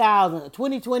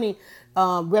 2020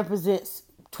 represents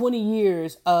 20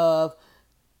 years of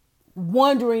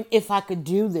wondering if I could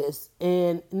do this.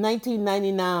 In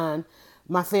 1999,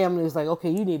 my family was like, okay,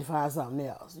 you need to find something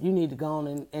else. You need to go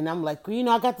on. And I'm like,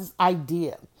 I got this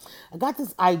idea.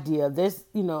 There's,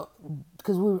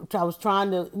 because I was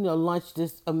trying to, launch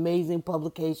this amazing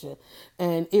publication,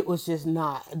 and it was just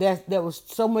not. There was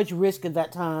so much risk at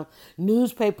that time.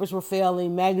 Newspapers were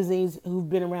failing. Magazines who've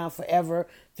been around forever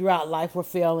throughout life were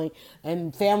failing.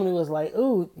 And family was like,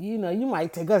 ooh, you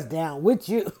might take us down with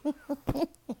you.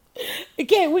 We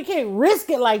can't risk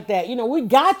it like that. We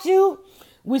got you.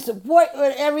 We support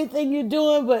everything you're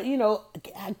doing, but,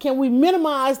 can we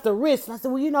minimize the risk? And I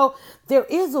said, well, there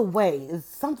is a way. It's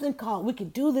something called, we can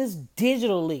do this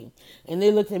digitally. And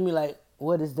they looked at me like,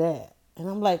 what is that? And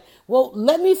I'm like, well,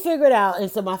 let me figure it out.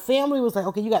 And so my family was like,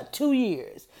 okay, you got 2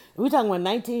 years. And we're talking about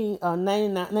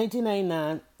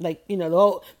 1999, like, the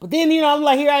whole, but then, I'm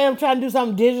like, here I am trying to do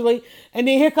something digitally. And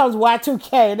then here comes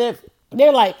Y2K. And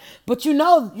they're like, but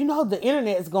the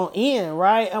internet is going to end,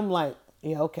 right? I'm like,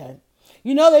 yeah, okay.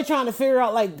 They're trying to figure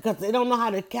out, like, because they don't know how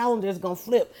the calendar is going to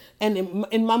flip.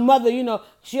 And my mother,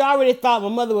 she already thought my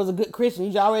mother was a good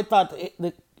Christian. She already thought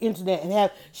the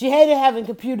internet she hated having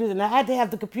computers, and I had to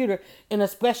have the computer in a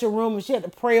special room, and she had to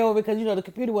pray over because, the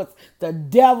computer was the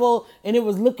devil, and it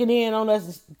was looking in on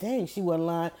us. Dang, she wasn't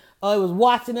lying. It was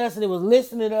watching us, and it was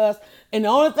listening to us. And the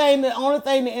only thing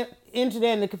the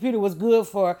internet and the computer was good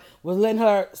for was letting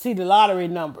her see the lottery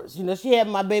numbers. She had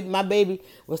my baby. My baby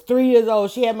was 3 years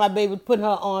old. She had my baby, putting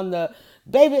her on the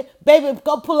baby,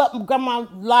 go pull up grandma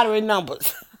lottery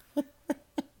numbers.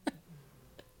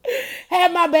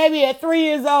 Had my baby at 3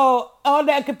 years old on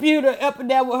that computer up and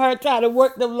down with her trying to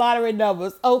work them lottery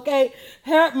numbers. Okay,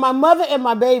 my mother and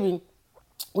my baby,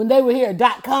 when they were here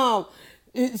 .com,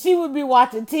 she would be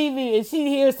watching TV and she'd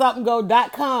hear something go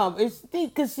 .com,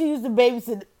 because she used to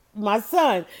babysit my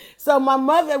son. So my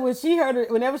mother,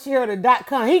 whenever she heard a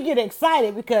 .com, he'd get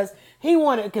excited because he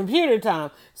wanted computer time.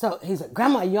 So he's like,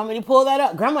 Grandma, you want me to pull that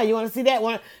up? Grandma, you want to see that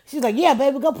one? She's like, yeah,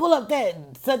 baby, go pull up that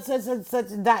such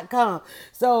a .com.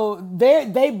 So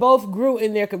they both grew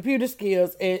in their computer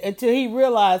skills until he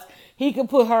realized he could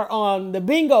put her on the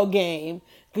bingo game,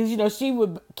 because, she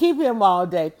would keep him all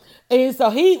day. And so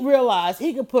he realized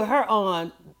he could put her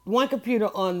on one computer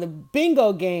on the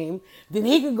bingo game, then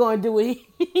he could go and do what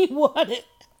he wanted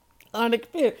on the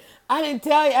computer. I ain't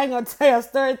gonna tell you a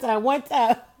story time. One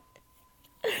time,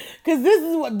 because this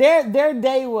is what their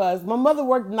day was. My mother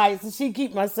worked nights, and she'd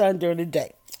keep my son during the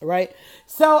day, right?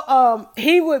 So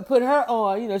he would put her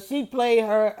on. She'd play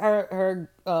her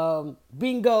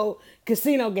bingo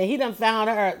casino game. He done found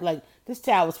her, like, this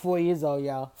child was 4 years old,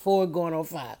 y'all. 4 going on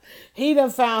 5. He done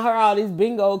found her all these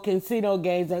bingo casino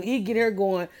games. And he'd get her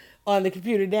going on the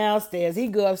computer downstairs.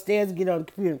 He'd go upstairs and get on the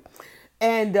computer.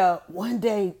 And one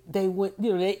day they went,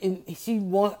 and she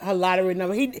won her lottery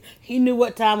number. He knew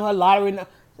what time her lottery number.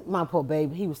 My poor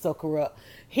baby, he was so corrupt.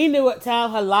 He knew what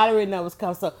time her lottery number was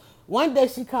coming. So one day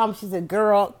she called me. She said,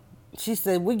 "Girl," she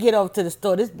said, "we get over to the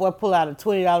store. This boy pull out a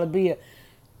 $20 bill."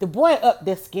 The boy up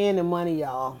there scanning money,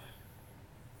 y'all.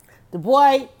 The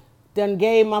boy done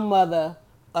gave my mother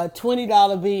a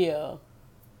 $20 bill,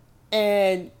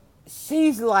 and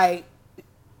she's like,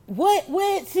 "What?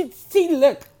 Where?" She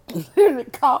looked, literally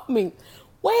caught me.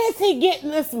 Where is he getting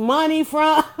this money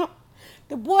from?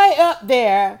 The boy up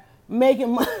there making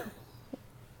money.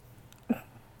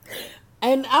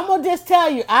 And I'm gonna just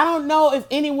tell you, I don't know if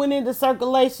any went into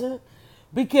circulation,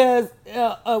 because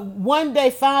one day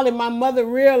finally my mother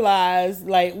realized,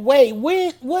 like, wait,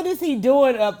 what is he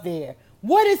doing up there?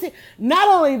 What is it? Not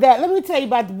only that, let me tell you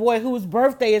about the boy whose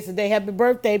birthday is today. Happy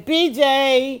birthday,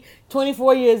 PJ,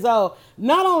 24 years old.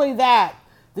 Not only that,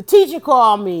 the teacher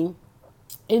called me,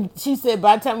 and she said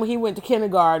by the time he went to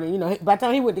kindergarten, by the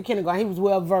time he went to kindergarten, he was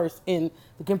well versed in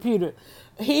the computer.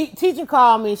 Teacher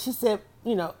called me, and she said,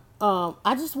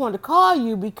 I just wanted to call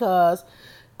you because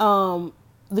the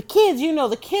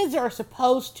kids are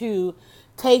supposed to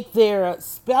take their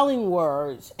spelling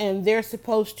words, and they're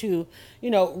supposed to,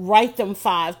 write them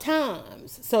 5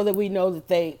 times so that we know that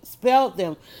they spelled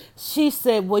them. She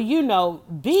said, well,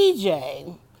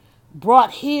 BJ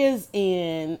brought his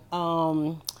in.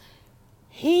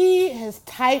 He has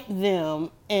typed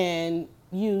them and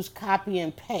used copy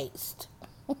and paste.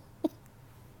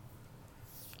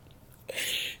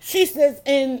 She says,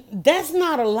 and that's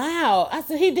not allowed. I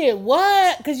said, he did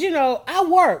what? Because, I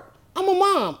work. I'm a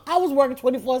mom. I was working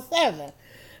 24/7.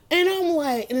 And I'm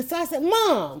like, and so I said,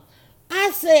 Mom,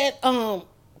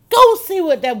 go see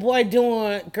what that boy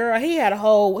doing. Girl, he had a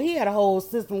whole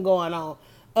system going on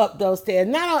up those stairs.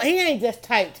 He ain't just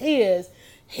typed his.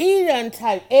 He done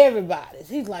typed everybody's.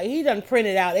 He's like, he done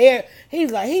printed out air.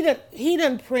 He's like, he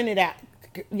done printed out,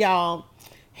 y'all.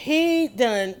 He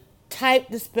done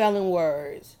typed the spelling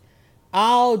words,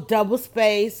 all double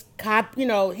space, he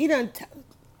done,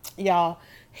 y'all.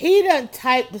 He done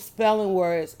typed the spelling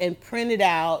words and printed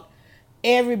out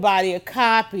everybody a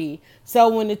copy. So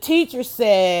when the teacher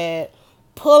said,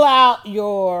 pull out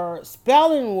your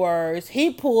spelling words,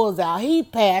 he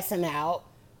passing out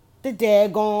the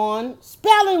daggone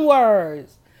spelling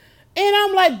words. And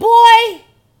I'm like, boy,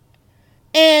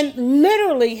 and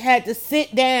literally had to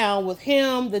sit down with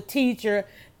him, the teacher,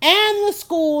 and the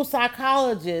school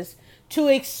psychologist to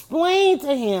explain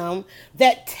to him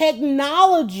that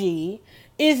technology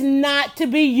is not to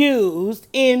be used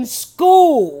in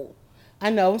school.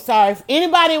 I know, I'm sorry. If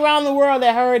anybody around the world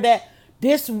that heard that,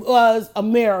 This was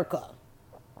America.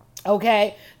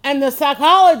 Okay. And the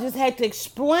psychologist had to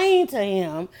explain to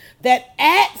him that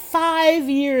at 5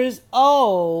 years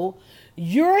old,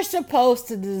 you're supposed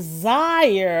to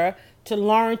desire to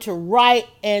learn to write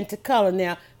and to color.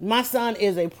 Now, my son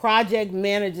is a project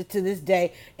manager to this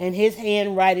day, and his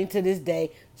handwriting to this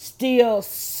day still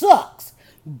sucks.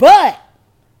 But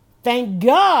thank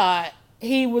God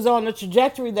he was on the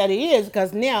trajectory that he is,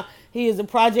 because now he is a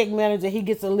project manager. He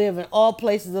gets to live in all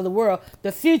places of the world.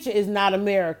 The future is not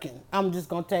American. I'm just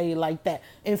going to tell you like that.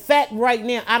 In fact, right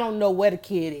now, I don't know where the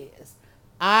kid is.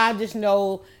 I just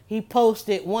know he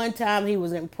posted one time he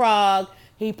was in Prague.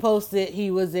 He posted he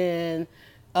was in,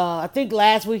 I think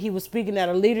last week he was speaking at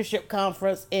a leadership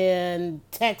conference in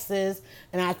Texas.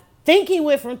 And I think he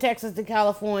went from Texas to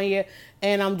California.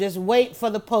 And I'm just waiting for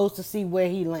the post to see where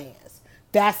he lands.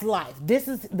 That's life. This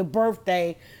is the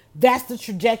birthday. That's the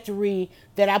trajectory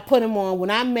that I put him on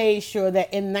when I made sure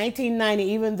that in 1990,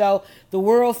 even though the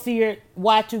world feared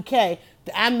Y2K,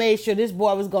 I made sure this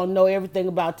boy was going to know everything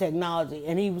about technology,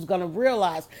 and he was going to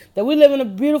realize that we live in a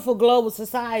beautiful global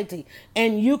society,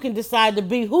 and you can decide to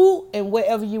be who and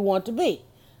wherever you want to be.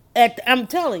 I'm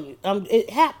telling you,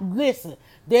 listen,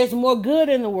 there's more good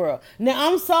in the world. Now,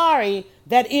 I'm sorry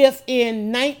that if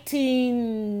in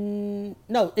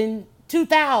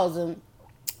 2000,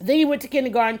 then he went to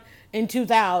kindergarten in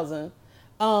 2000,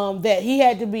 that he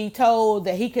had to be told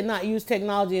that he could not use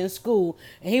technology in school.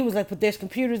 And he was like, but there's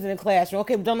computers in the classroom.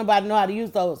 Okay, but don't nobody know how to use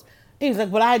those. He was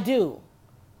like, but I do.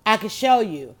 I can show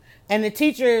you. And the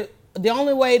teacher, the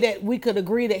only way that we could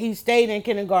agree that he stayed in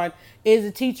kindergarten is the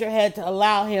teacher had to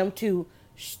allow him to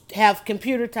have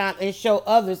computer time and show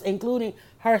others, including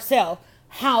herself,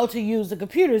 how to use the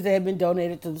computers that had been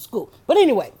donated to the school. But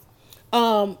anyway,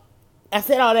 I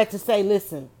said all that to say,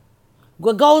 listen,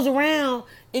 what goes around,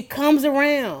 it comes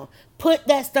around. Put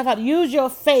that stuff out. Use your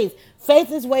faith.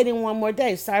 Faith is waiting one more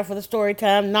day. Sorry for the story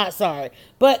time. Not sorry.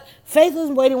 But faith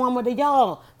is waiting one more day.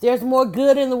 Y'all, there's more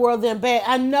good in the world than bad.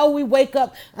 I know we wake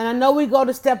up and I know we go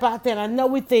to step out there and I know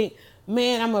we think,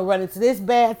 man, I'm going to run into this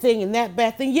bad thing and that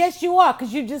bad thing. Yes, you are,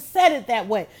 because you just said it that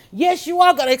way. Yes, you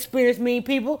are going to experience mean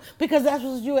people because that's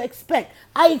what you expect.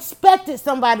 I expected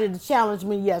somebody to challenge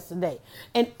me yesterday.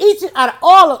 And each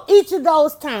of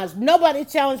those times, nobody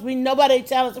challenged me, nobody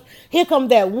challenged me. Here come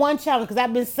that one challenge, because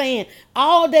I've been saying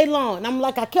all day long. And I'm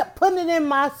like, I kept putting it in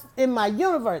my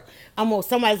universe.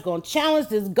 Somebody's going to challenge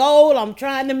this goal I'm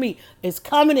trying to meet. It's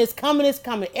coming, it's coming, it's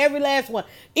coming. Every last one.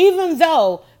 Even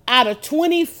though out of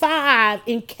 25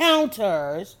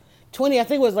 encounters, I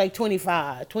think it was like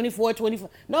 25, 24, 25.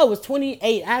 No, it was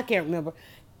 28. I can't remember.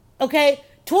 Okay.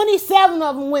 27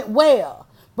 of them went well.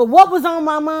 But what was on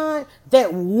my mind?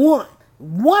 That one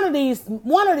of these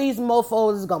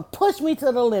mofos is going to push me to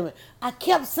the limit. I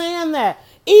kept saying that.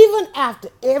 Even after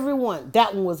everyone,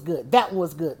 that one was good. That one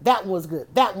was good. That one was good.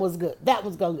 That one was good. That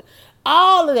was good.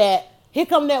 All of that. Here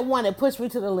come that one that pushed me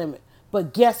to the limit.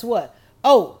 But guess what?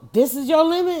 Oh, this is your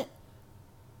limit?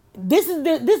 This is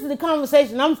the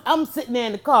conversation I'm sitting there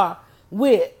in the car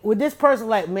with this person,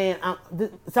 like, man,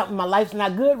 my life's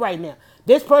not good right now.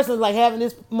 This person's like having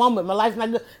this moment, my life's not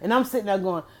good. And I'm sitting there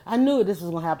going, I knew this was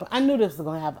going to happen. I knew this was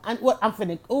going to happen. I'm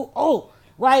finna,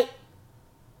 right?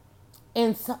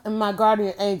 And my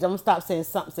guardian angel, I'm going to stop saying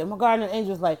something. My guardian angel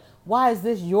was like, why is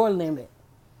this your limit?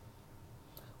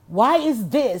 Why is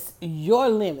this your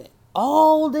limit?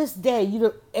 All this day,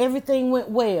 everything went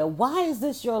well. Why is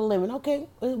this your limit? Okay,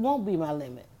 it won't be my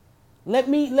limit. Let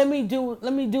me do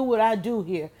what I do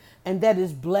here, and that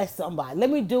is bless somebody. Let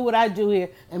me do what I do here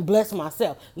and bless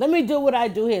myself. Let me do what I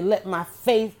do here. Let my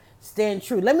faith stand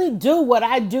true. Let me do what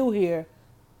I do here,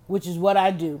 which is what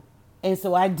I do. And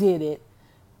so I did it.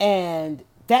 And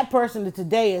that person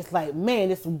today is like, man,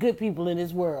 there's some good people in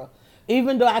this world.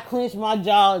 Even though I clenched my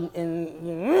jaw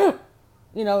and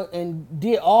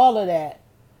did all of that,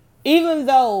 even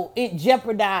though it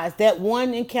jeopardized that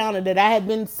one encounter that I had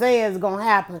been saying is going to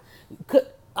happen,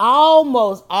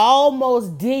 almost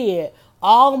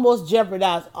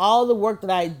jeopardized all the work that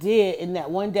I did in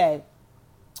that one day.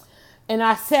 And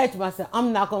I said to myself,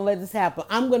 I'm not going to let this happen.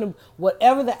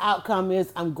 Whatever the outcome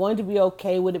is, I'm going to be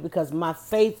okay with it because my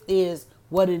faith is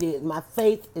what it is. My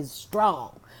faith is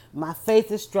strong. My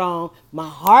faith is strong. My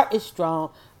heart is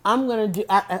strong.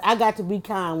 I got to be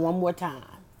kind one more time.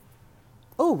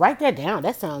 Oh, write that down.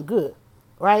 That sounds good,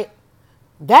 right?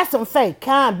 That's some faith.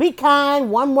 Be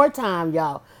kind one more time,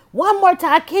 y'all. One more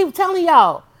time. I keep telling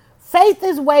y'all, faith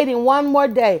is waiting one more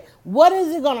day. What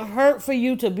is it going to hurt for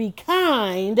you to be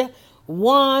kind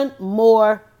one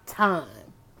more time?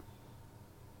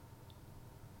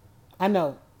 I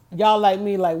know. Y'all like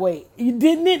me, like, wait, you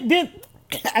didn't it?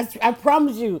 I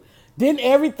promise you. Then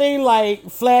everything like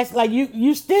flash, like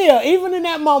you still, even in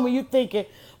that moment, you thinking,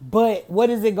 but what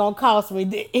is it gonna cost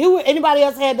me? Anybody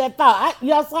else had that thought?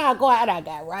 Y'all saw how quiet I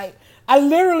got, right? I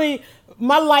literally,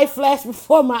 my life flashed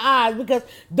before my eyes because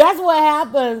that's what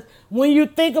happens when you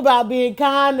think about being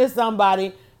kind to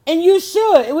somebody, and you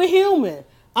should. We're human.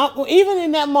 Even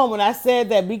in that moment, I said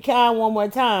that be kind one more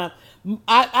time.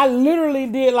 I literally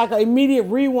did like an immediate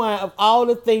rewind of all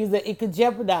the things that it could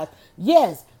jeopardize.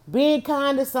 Yes, being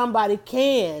kind to somebody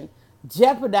can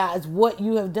jeopardize what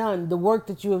you have done, the work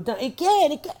that you have done. It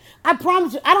can. It can. I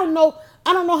promise you. I don't know.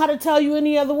 I don't know how to tell you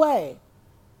any other way.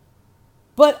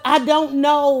 But I don't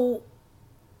know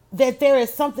that there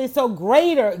is something so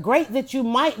great that you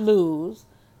might lose.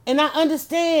 And I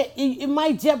understand it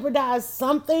might jeopardize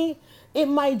something. It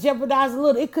might jeopardize a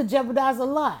little. It could jeopardize a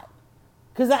lot.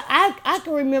 Because I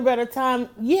can remember at a time,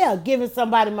 yeah, giving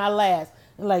somebody my last.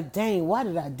 And like, dang, why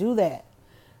did I do that?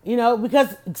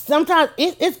 Because sometimes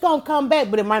it's going to come back,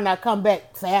 but it might not come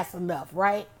back fast enough,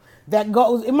 right?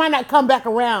 It might not come back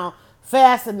around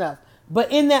fast enough.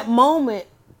 But in that moment,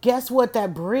 guess what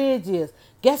that bridge is?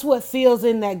 Guess what fills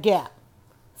in that gap?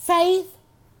 Faith.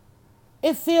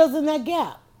 It fills in that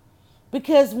gap.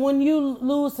 Because when you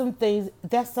lose some things,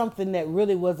 that's something that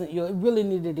really wasn't yours. It really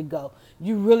needed to go.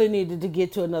 You really needed to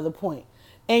get to another point.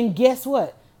 And guess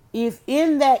what? If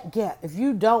in that gap, if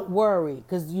you don't worry,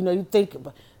 because you think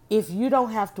about, if you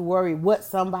don't have to worry what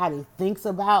somebody thinks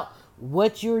about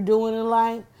what you're doing in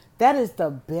life, that is the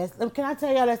best. Can I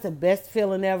tell y'all that's the best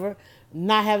feeling ever?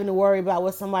 Not having to worry about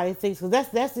what somebody thinks, because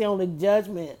that's the only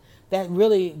judgment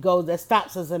that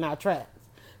stops us in our tracks.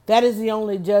 That is the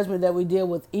only judgment that we deal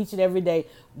with each and every day.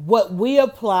 What we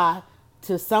apply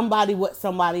to somebody, what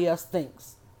somebody else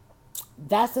thinks.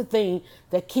 That's the thing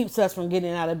that keeps us from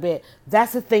getting out of bed.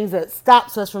 That's the thing that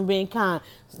stops us from being kind.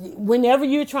 Whenever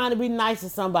you're trying to be nice to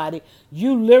somebody,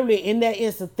 you literally in that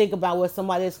instant think about what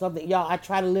somebody else going to think. Y'all, I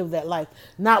try to live that life.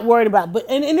 Not worried about it. But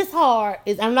and it's hard.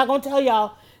 I'm not going to tell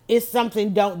y'all it's something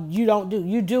you don't do.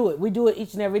 You do it. We do it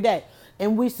each and every day.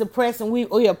 And we suppress and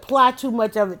we apply too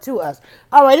much of it to us.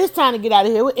 All right, it's time to get out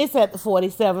of here. It's at the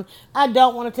 47. I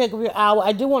don't want to take up your hour.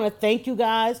 I do want to thank you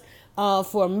guys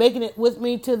for making it with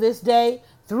me to this day,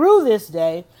 through this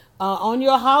day, on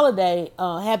your holiday.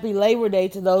 Happy Labor Day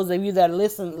to those of you that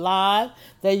listen live,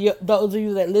 those of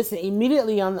you that listen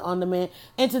immediately on demand,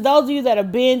 and to those of you that are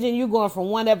binging, you're going from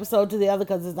one episode to the other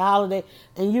because it's a holiday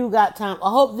and you got time.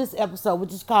 I hope this episode,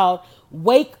 which is called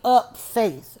Wake Up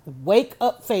Faith, Wake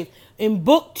Up Faith. In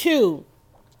book 2,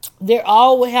 they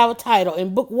all will have a title.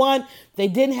 In book 1, they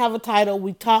didn't have a title.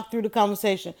 We talked through the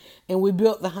conversation and we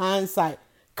built the hindsight.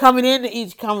 Coming into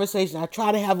each conversation, I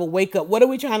try to have a wake up. What are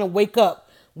we trying to wake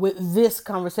up with this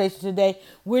conversation today?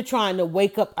 We're trying to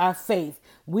wake up our faith.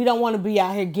 We don't want to be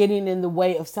out here getting in the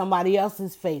way of somebody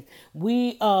else's faith.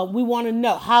 We want to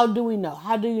know. How do we know?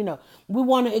 How do you know? We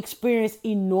want to experience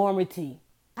enormity.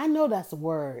 I know that's a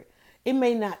word. It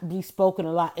may not be spoken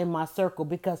a lot in my circle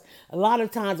because a lot of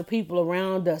times the people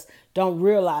around us don't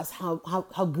realize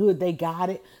how good they got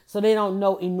it. So they don't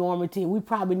know enormity. We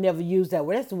probably never use that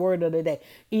word. That's the word of the day,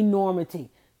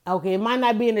 enormity. Okay, it might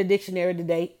not be in the dictionary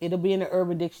today. It'll be in the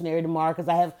Urban Dictionary tomorrow because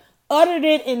I have uttered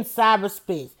it in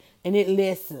cyberspace and it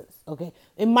listens. Okay,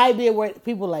 it might be a word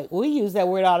people like, we use that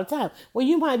word all the time. Well,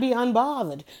 you might be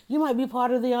unbothered. You might be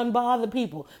part of the unbothered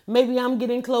people. Maybe I'm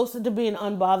getting closer to being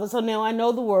unbothered. So now I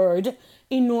know the word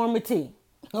enormity.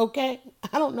 Okay,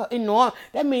 I don't know.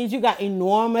 That means you got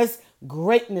enormous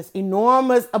greatness,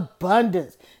 enormous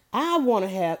abundance. I want to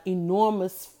have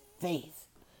enormous faith.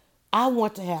 I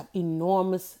want to have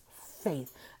enormous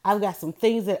faith. I've got some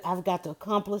things that I've got to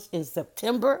accomplish in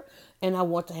September, and I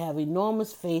want to have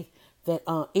enormous faith that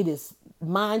it is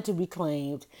mine to be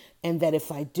claimed, and that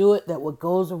if I do it, that what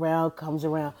goes around comes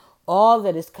around. All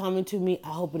that is coming to me, I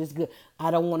hope it is good.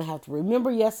 I don't want to have to remember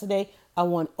yesterday. I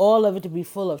want all of it to be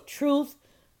full of truth,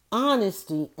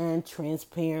 honesty, and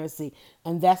transparency.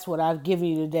 And that's what I've given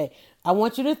you today. I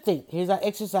want you to think. Here's our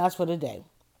exercise for today.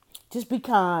 Just be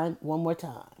kind one more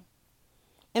time.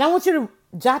 And I want you to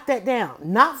jot that down.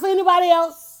 Not for anybody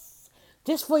else,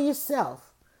 just for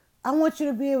yourself. I want you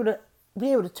to be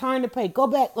able to turn the page. Go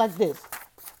back like this.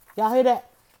 Y'all hear that?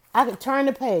 I can turn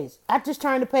the page. I just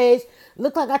turned the page.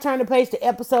 Look like I turned the page to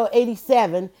episode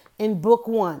 87 in book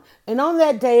 1. And on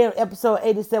that day of episode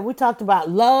 87, we talked about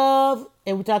love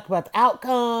and we talked about the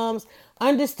outcomes,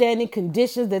 understanding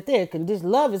conditions, that they're conditions.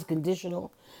 Love is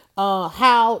conditional.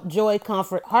 How, joy,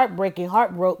 comfort, heartbreaking,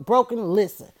 heartbroken,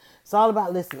 listen. It's all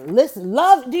about listening. Listen.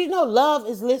 Love. Do you know love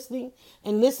is listening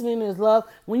and listening is love?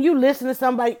 When you listen to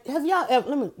somebody, have y'all ever,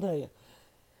 let me tell you,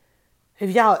 have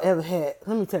y'all ever had,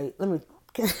 let me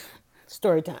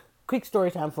Story time. Quick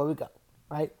story time before we go.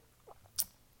 Right.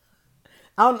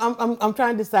 I'm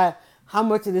trying to decide how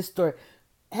much of this story.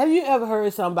 Have you ever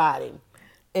heard somebody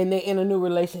and they in a new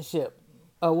relationship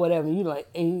or whatever? You like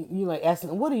asking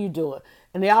them, what are you doing?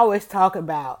 And they always talk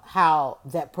about how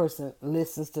that person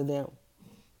listens to them.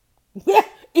 Yeah,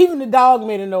 even the dog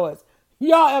made a noise.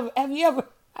 Y'all ever have you ever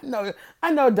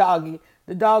I know doggy.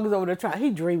 The dog is over there trying. He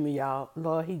dreaming, y'all.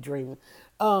 Lord, he dreaming.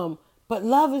 But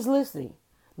love is listening.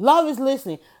 Love is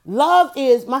listening. Love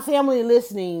is my family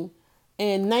listening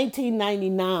in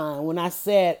 1999 when I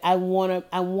said I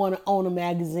want to own a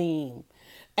magazine.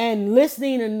 And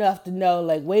listening enough to know,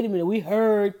 like, wait a minute, we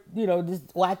heard, this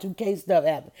Y2K stuff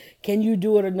happen. Can you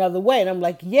do it another way? And I'm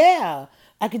like, yeah,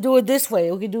 I could do it this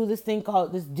way. We could do this thing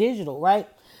called this digital, right?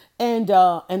 And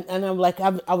I'm like,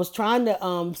 I was trying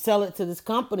to sell it to this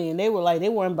company, and they were like, they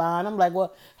weren't buying. I'm like,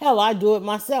 well, hell, I do it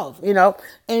myself.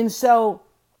 And so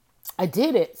I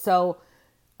did it. So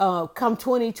come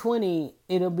 2020,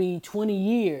 it'll be 20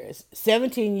 years,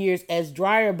 17 years as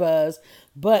Dryer Buzz.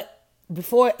 But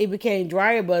before it became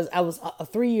Dryer Buzz, I was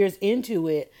 3 years into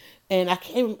it. And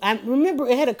I remember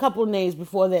it had a couple of names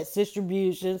before that,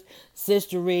 Sisterbutions,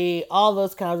 Sistery, all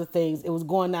those kinds of things. It was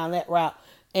going down that route.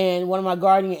 And one of my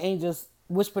guardian angels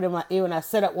whispered in my ear, and I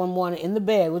sat up one morning in the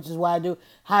bed, which is why I do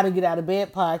How to Get Out of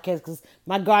Bed podcast, because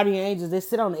my guardian angels, they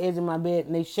sit on the edge of my bed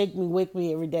and they shake me, wake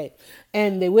me every day.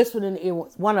 And they whispered in the ear,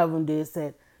 one of them did,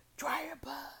 said, Dryer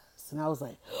Buzz. And I was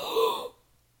like, oh,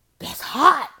 that's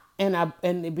hot. And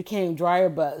it became Dryer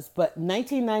Buzz. But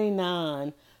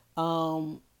 1999,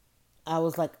 I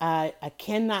was like, I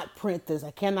cannot print this.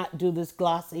 I cannot do this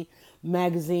glossy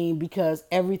magazine because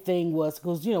everything was,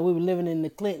 because, we were living in the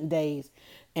Clinton days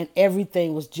and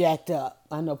everything was jacked up.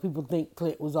 I know people think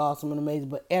Clinton was awesome and amazing,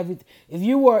 but everything, if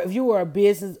you were a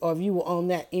business or if you were on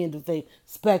that end of the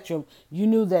spectrum, you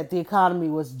knew that the economy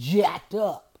was jacked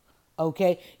up.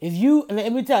 Okay.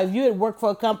 Let me tell you, if you had worked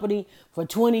for a company for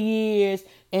 20 years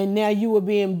and now you were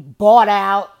being bought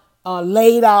out,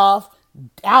 laid off,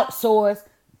 outsourced,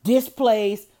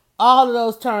 displaced, all of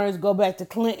those terms go back to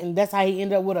Clinton. That's how he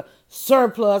ended up with a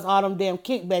surplus, all them damn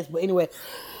kickbacks. But anyway,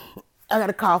 I got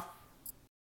a cough.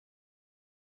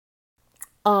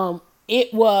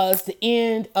 It was the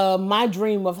end of my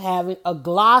dream of having a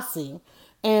glossy,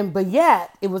 but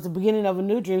yet it was the beginning of a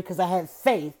new dream because I had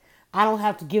faith. I don't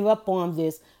have to give up on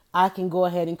this. I can go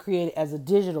ahead and create it as a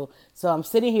digital. So I'm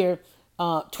sitting here,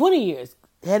 20 years,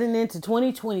 heading into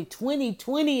 2020.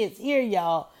 2020 is here,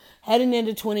 y'all. Heading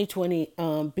into 2020,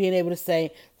 being able to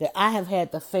say that I have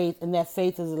had the faith, and that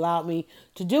faith has allowed me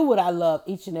to do what I love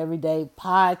each and every day: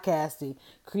 podcasting,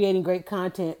 creating great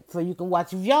content for you can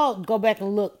watch. If y'all go back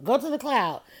and look, go to the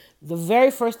cloud. The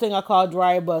very first thing I called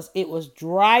Dryer Buzz, it was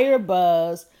Dryer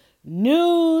Buzz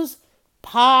News,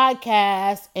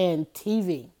 Podcast, and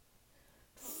TV.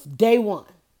 Day one.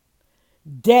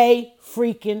 Day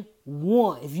freaking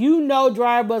one. If you know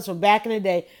Dryer Buzz from back in the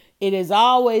day, it has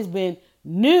always been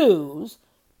news,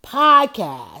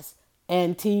 podcast,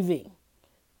 and TV.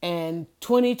 And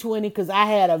 2020, because I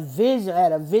had a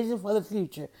vision for the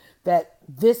future that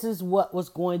this is what was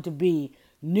going to be: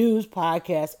 news,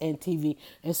 podcast, and TV.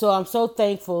 And so I'm so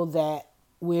thankful that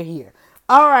we're here.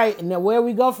 All right, now where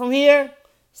we go from here,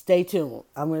 stay tuned.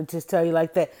 I'm going to just tell you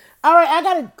like that. All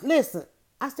right, listen,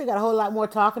 I still got a whole lot more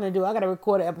talking to do. I got to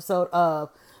record an episode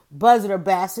of Buzzard or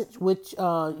Bassett, which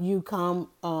you come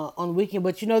on the weekend.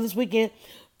 But this weekend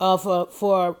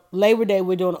for Labor Day,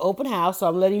 we're doing an open house. So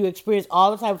I'm letting you experience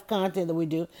all the type of content that we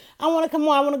do. I want to come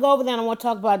on. I want to go over there and I want to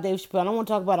talk about Dave Chappelle. I don't want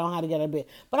to talk about on How to Get Out of Bed.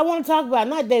 But I want to talk about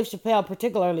not Dave Chappelle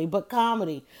particularly, but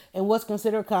comedy and what's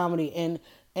considered comedy. And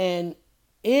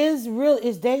is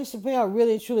Dave Chappelle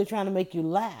really and truly trying to make you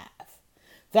laugh?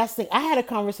 That's the thing. I had a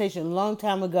conversation a long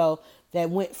time ago that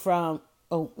went from,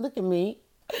 oh, look at me.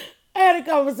 I had a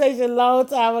conversation a long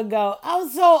time ago. I'm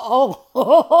so old.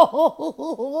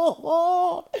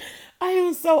 I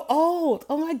am so old.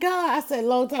 Oh my God. I said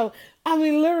long time. I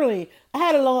mean, literally, I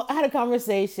had a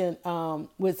conversation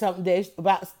with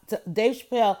about Dave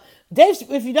Chappelle.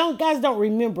 If you guys don't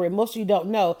remember it, most of you don't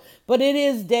know, but it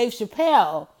is Dave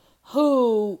Chappelle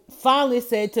who finally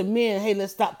said to men, hey,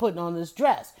 let's stop putting on this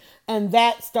dress. And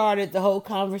that started the whole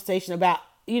conversation about,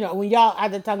 when y'all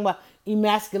out there talking about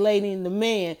emasculating the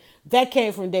man, that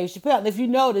came from Dave Chappelle. And if you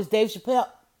notice, Dave Chappelle,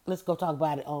 let's go talk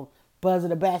about it on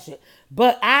Buzzard or Bassett.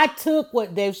 But I took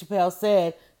what Dave Chappelle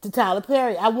said to Tyler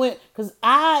Perry. I went, because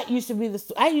I used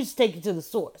to take it to the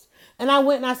source. And I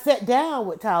went and I sat down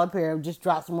with Tyler Perry, just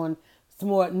dropped some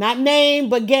more, not name,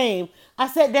 but game. I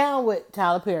sat down with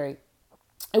Tyler Perry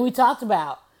and we talked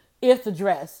about if the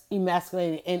dress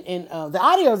emasculated, and the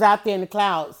audio's out there in the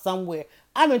cloud somewhere.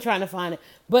 I've been trying to find it.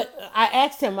 But I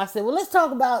asked him, I said, well, let's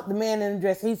talk about the man in the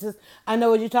dress. He says, I know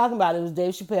what you're talking about. It was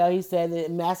Dave Chappelle. He said it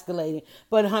emasculating.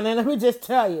 But honey, let me just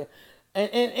tell you.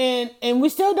 And we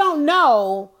still don't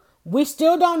know. We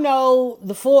still don't know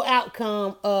the full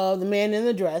outcome of the man in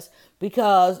the dress,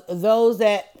 because those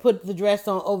that put the dress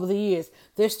on over the years,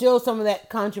 there's still some of that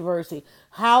controversy.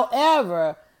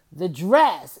 However, the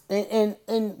dress, and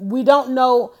we don't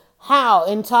know how.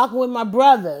 And talking with my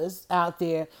brothers out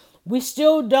there, we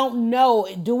still don't know.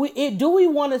 Do we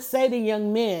want to say to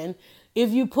young men,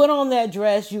 if you put on that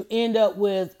dress, you end up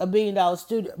with $1 billion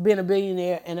studio, being a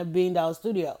billionaire and $1 billion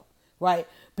studio, right?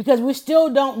 Because we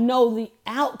still don't know the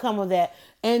outcome of that.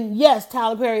 And yes,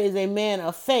 Tyler Perry is a man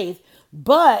of faith,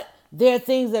 but there are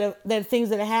things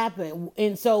that happen.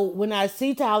 And so when I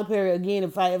see Tyler Perry again,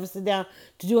 if I ever sit down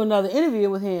to do another interview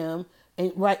with him,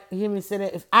 and hear me say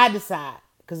that, if I decide,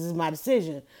 because it's my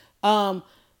decision,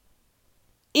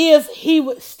 if he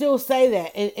would still say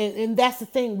that, and that's the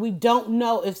thing, we don't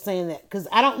know if saying that, because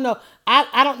I don't know.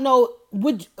 I don't know.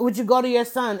 Would you go to your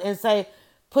son and say,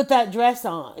 put that dress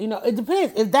on? It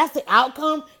depends. If that's the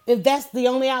outcome, if that's the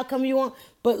only outcome you want.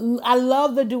 But I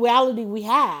love the duality we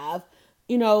have.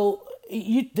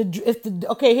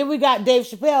 Okay, here we got Dave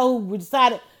Chappelle, who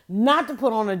decided not to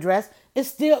put on a dress. It's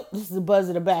still, this is the Buzz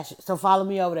of the Bash, so follow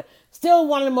me over there. Still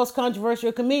one of the most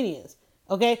controversial comedians.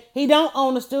 Okay, he don't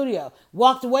own a studio.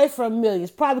 Walked away from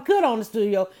millions. Probably could own a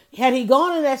studio. Had he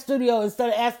gone in that studio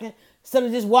instead of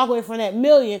just walking away from that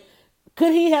million,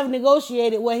 could he have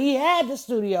negotiated where he had the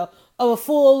studio of a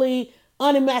fully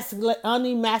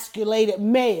unemasculated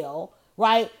male,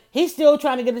 right? He's still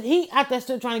trying to he out there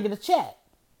still trying to get a check.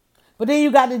 But then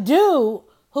you got the dude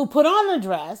who put on the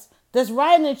dress that's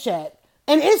writing a check,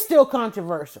 and it's still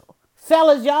controversial.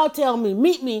 Fellas, y'all tell me,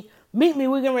 meet me.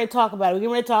 We're getting ready to talk about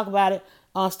it.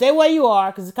 Stay where you are,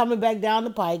 because it's coming back down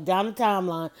the pike, down the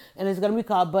timeline, and it's going to be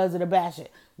called Buzz of the Bash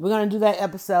It. We're going to do that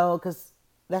episode because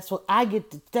that's what I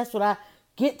get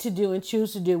to do and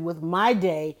choose to do with my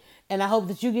day. And I hope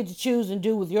that you get to choose and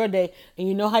do with your day. And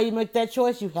you know how you make that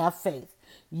choice? You have faith.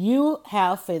 You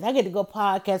have faith. I get to go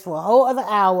podcast for a whole other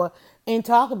hour and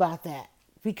talk about that,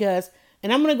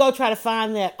 and I'm going to go try to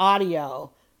find that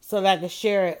audio so that I can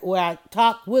share it, where I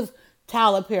talk with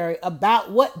Tyler Perry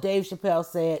about what Dave Chappelle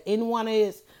said in one of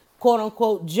his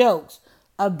quote-unquote jokes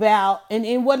about, and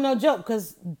it wasn't no joke,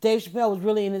 because Dave Chappelle was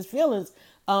really in his feelings,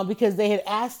 because they had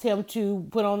asked him to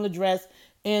put on the dress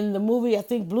in the movie, I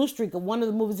think Blue Streak, or one of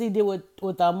the movies he did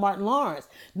with Martin Lawrence.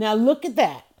 Now look at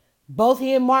that. Both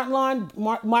he and Martin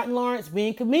Lawrence,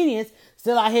 being comedians,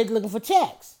 still out here looking for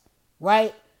checks,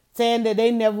 right? Saying that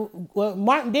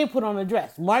Martin did put on a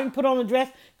dress. Martin put on a dress,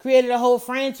 created a whole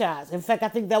franchise. In fact, I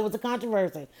think that was the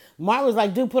controversy. Martin was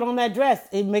like, dude, put on that dress.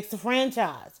 It makes the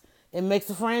franchise. And Dave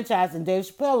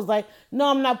Chappelle was like, no,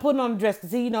 I'm not putting on a dress,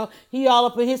 because he all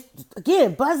up in his,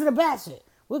 again, Buzz of the Bash It.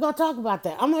 We're going to talk about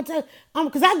that. I'm going to tell you,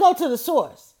 because I go to the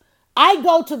source. And I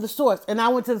went to the source.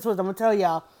 I'm going to tell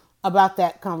y'all about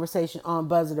that conversation on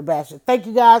Buzz of the Bash It. Thank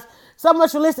you guys so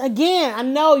much for listening. Again, I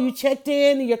know you checked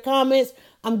in your comments.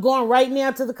 I'm going right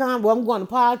now to the I'm going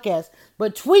to podcast.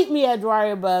 But tweet me at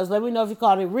Dryer Buzz. Let me know if you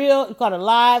caught it real, you caught it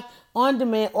live, on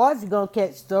demand, or if you're going to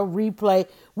catch the replay,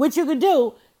 which you can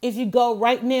do if you go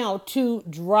right now to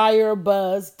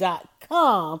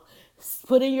dryerbuzz.com.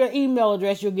 Put in your email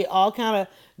address. You'll get all kind of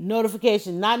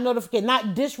notifications,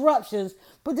 not disruptions,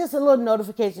 but just a little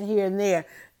notification here and there.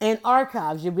 And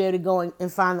archives. You'll be able to go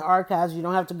and find the archives. You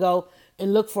don't have to go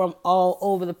and look for them all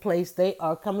over the place. They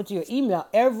are coming to your email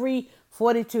every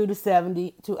 42 to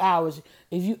 72 hours.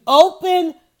 If you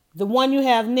open the one you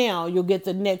have now, you'll get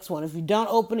the next one. If you don't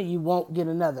open it, you won't get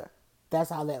another. That's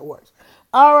how that works.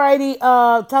 Alrighty,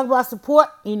 talk about support.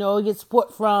 You get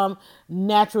support from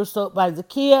Natural Soap by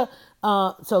Zakia.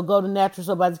 So go to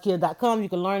naturalsoapbyzakia.com. You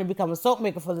can learn to become a soap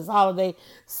maker for this holiday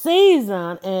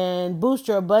season and boost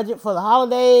your budget for the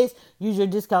holidays. Use your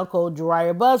discount code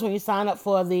DryerBuzz when you sign up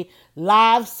for the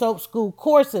Live Soap School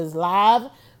courses.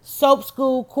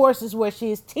 Where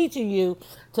she is teaching you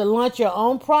to launch your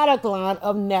own product line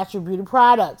of natural beauty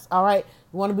products. All right,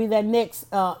 you want to be that next.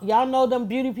 Y'all know them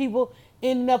beauty people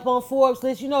ending up on Forbes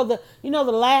list. The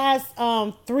last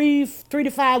 3 to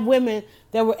 5 women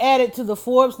that were added to the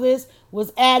Forbes list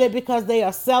was added because they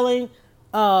are selling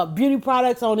beauty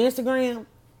products on Instagram.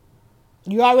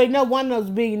 You already know one of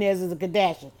those billionaires is a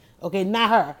Kardashian. Okay,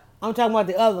 not her. I'm talking about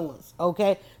the other ones.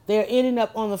 Okay, they're ending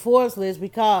up on the Forbes list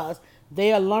because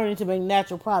they are learning to make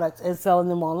natural products and selling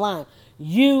them online.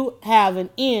 You have an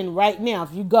in right now.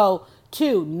 If you go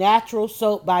to Natural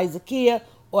Soap by Zakia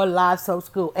or Live Soap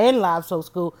School,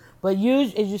 but as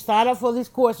you sign up for these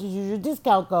courses, use your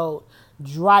discount code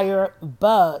Dryer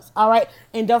Buzz. All right.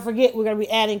 And don't forget, we're going to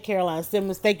be adding Caroline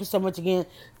Simmons. Thank you so much again,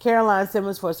 Caroline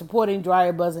Simmons, for supporting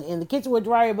Dryer Buzz and In the Kitchen with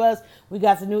Dryer Buzz. We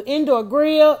got the new indoor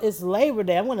grill. It's Labor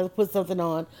Day. I'm going to put something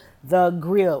on the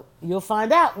grill. You'll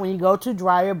find out when you go to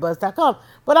dryerbuzz.com.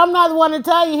 But I'm not the one to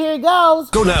tell you. Here it goes.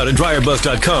 Go now to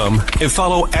dryerbuzz.com and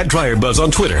follow @DryerBuzz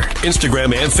on Twitter,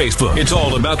 Instagram, and Facebook. It's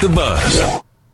all about the buzz.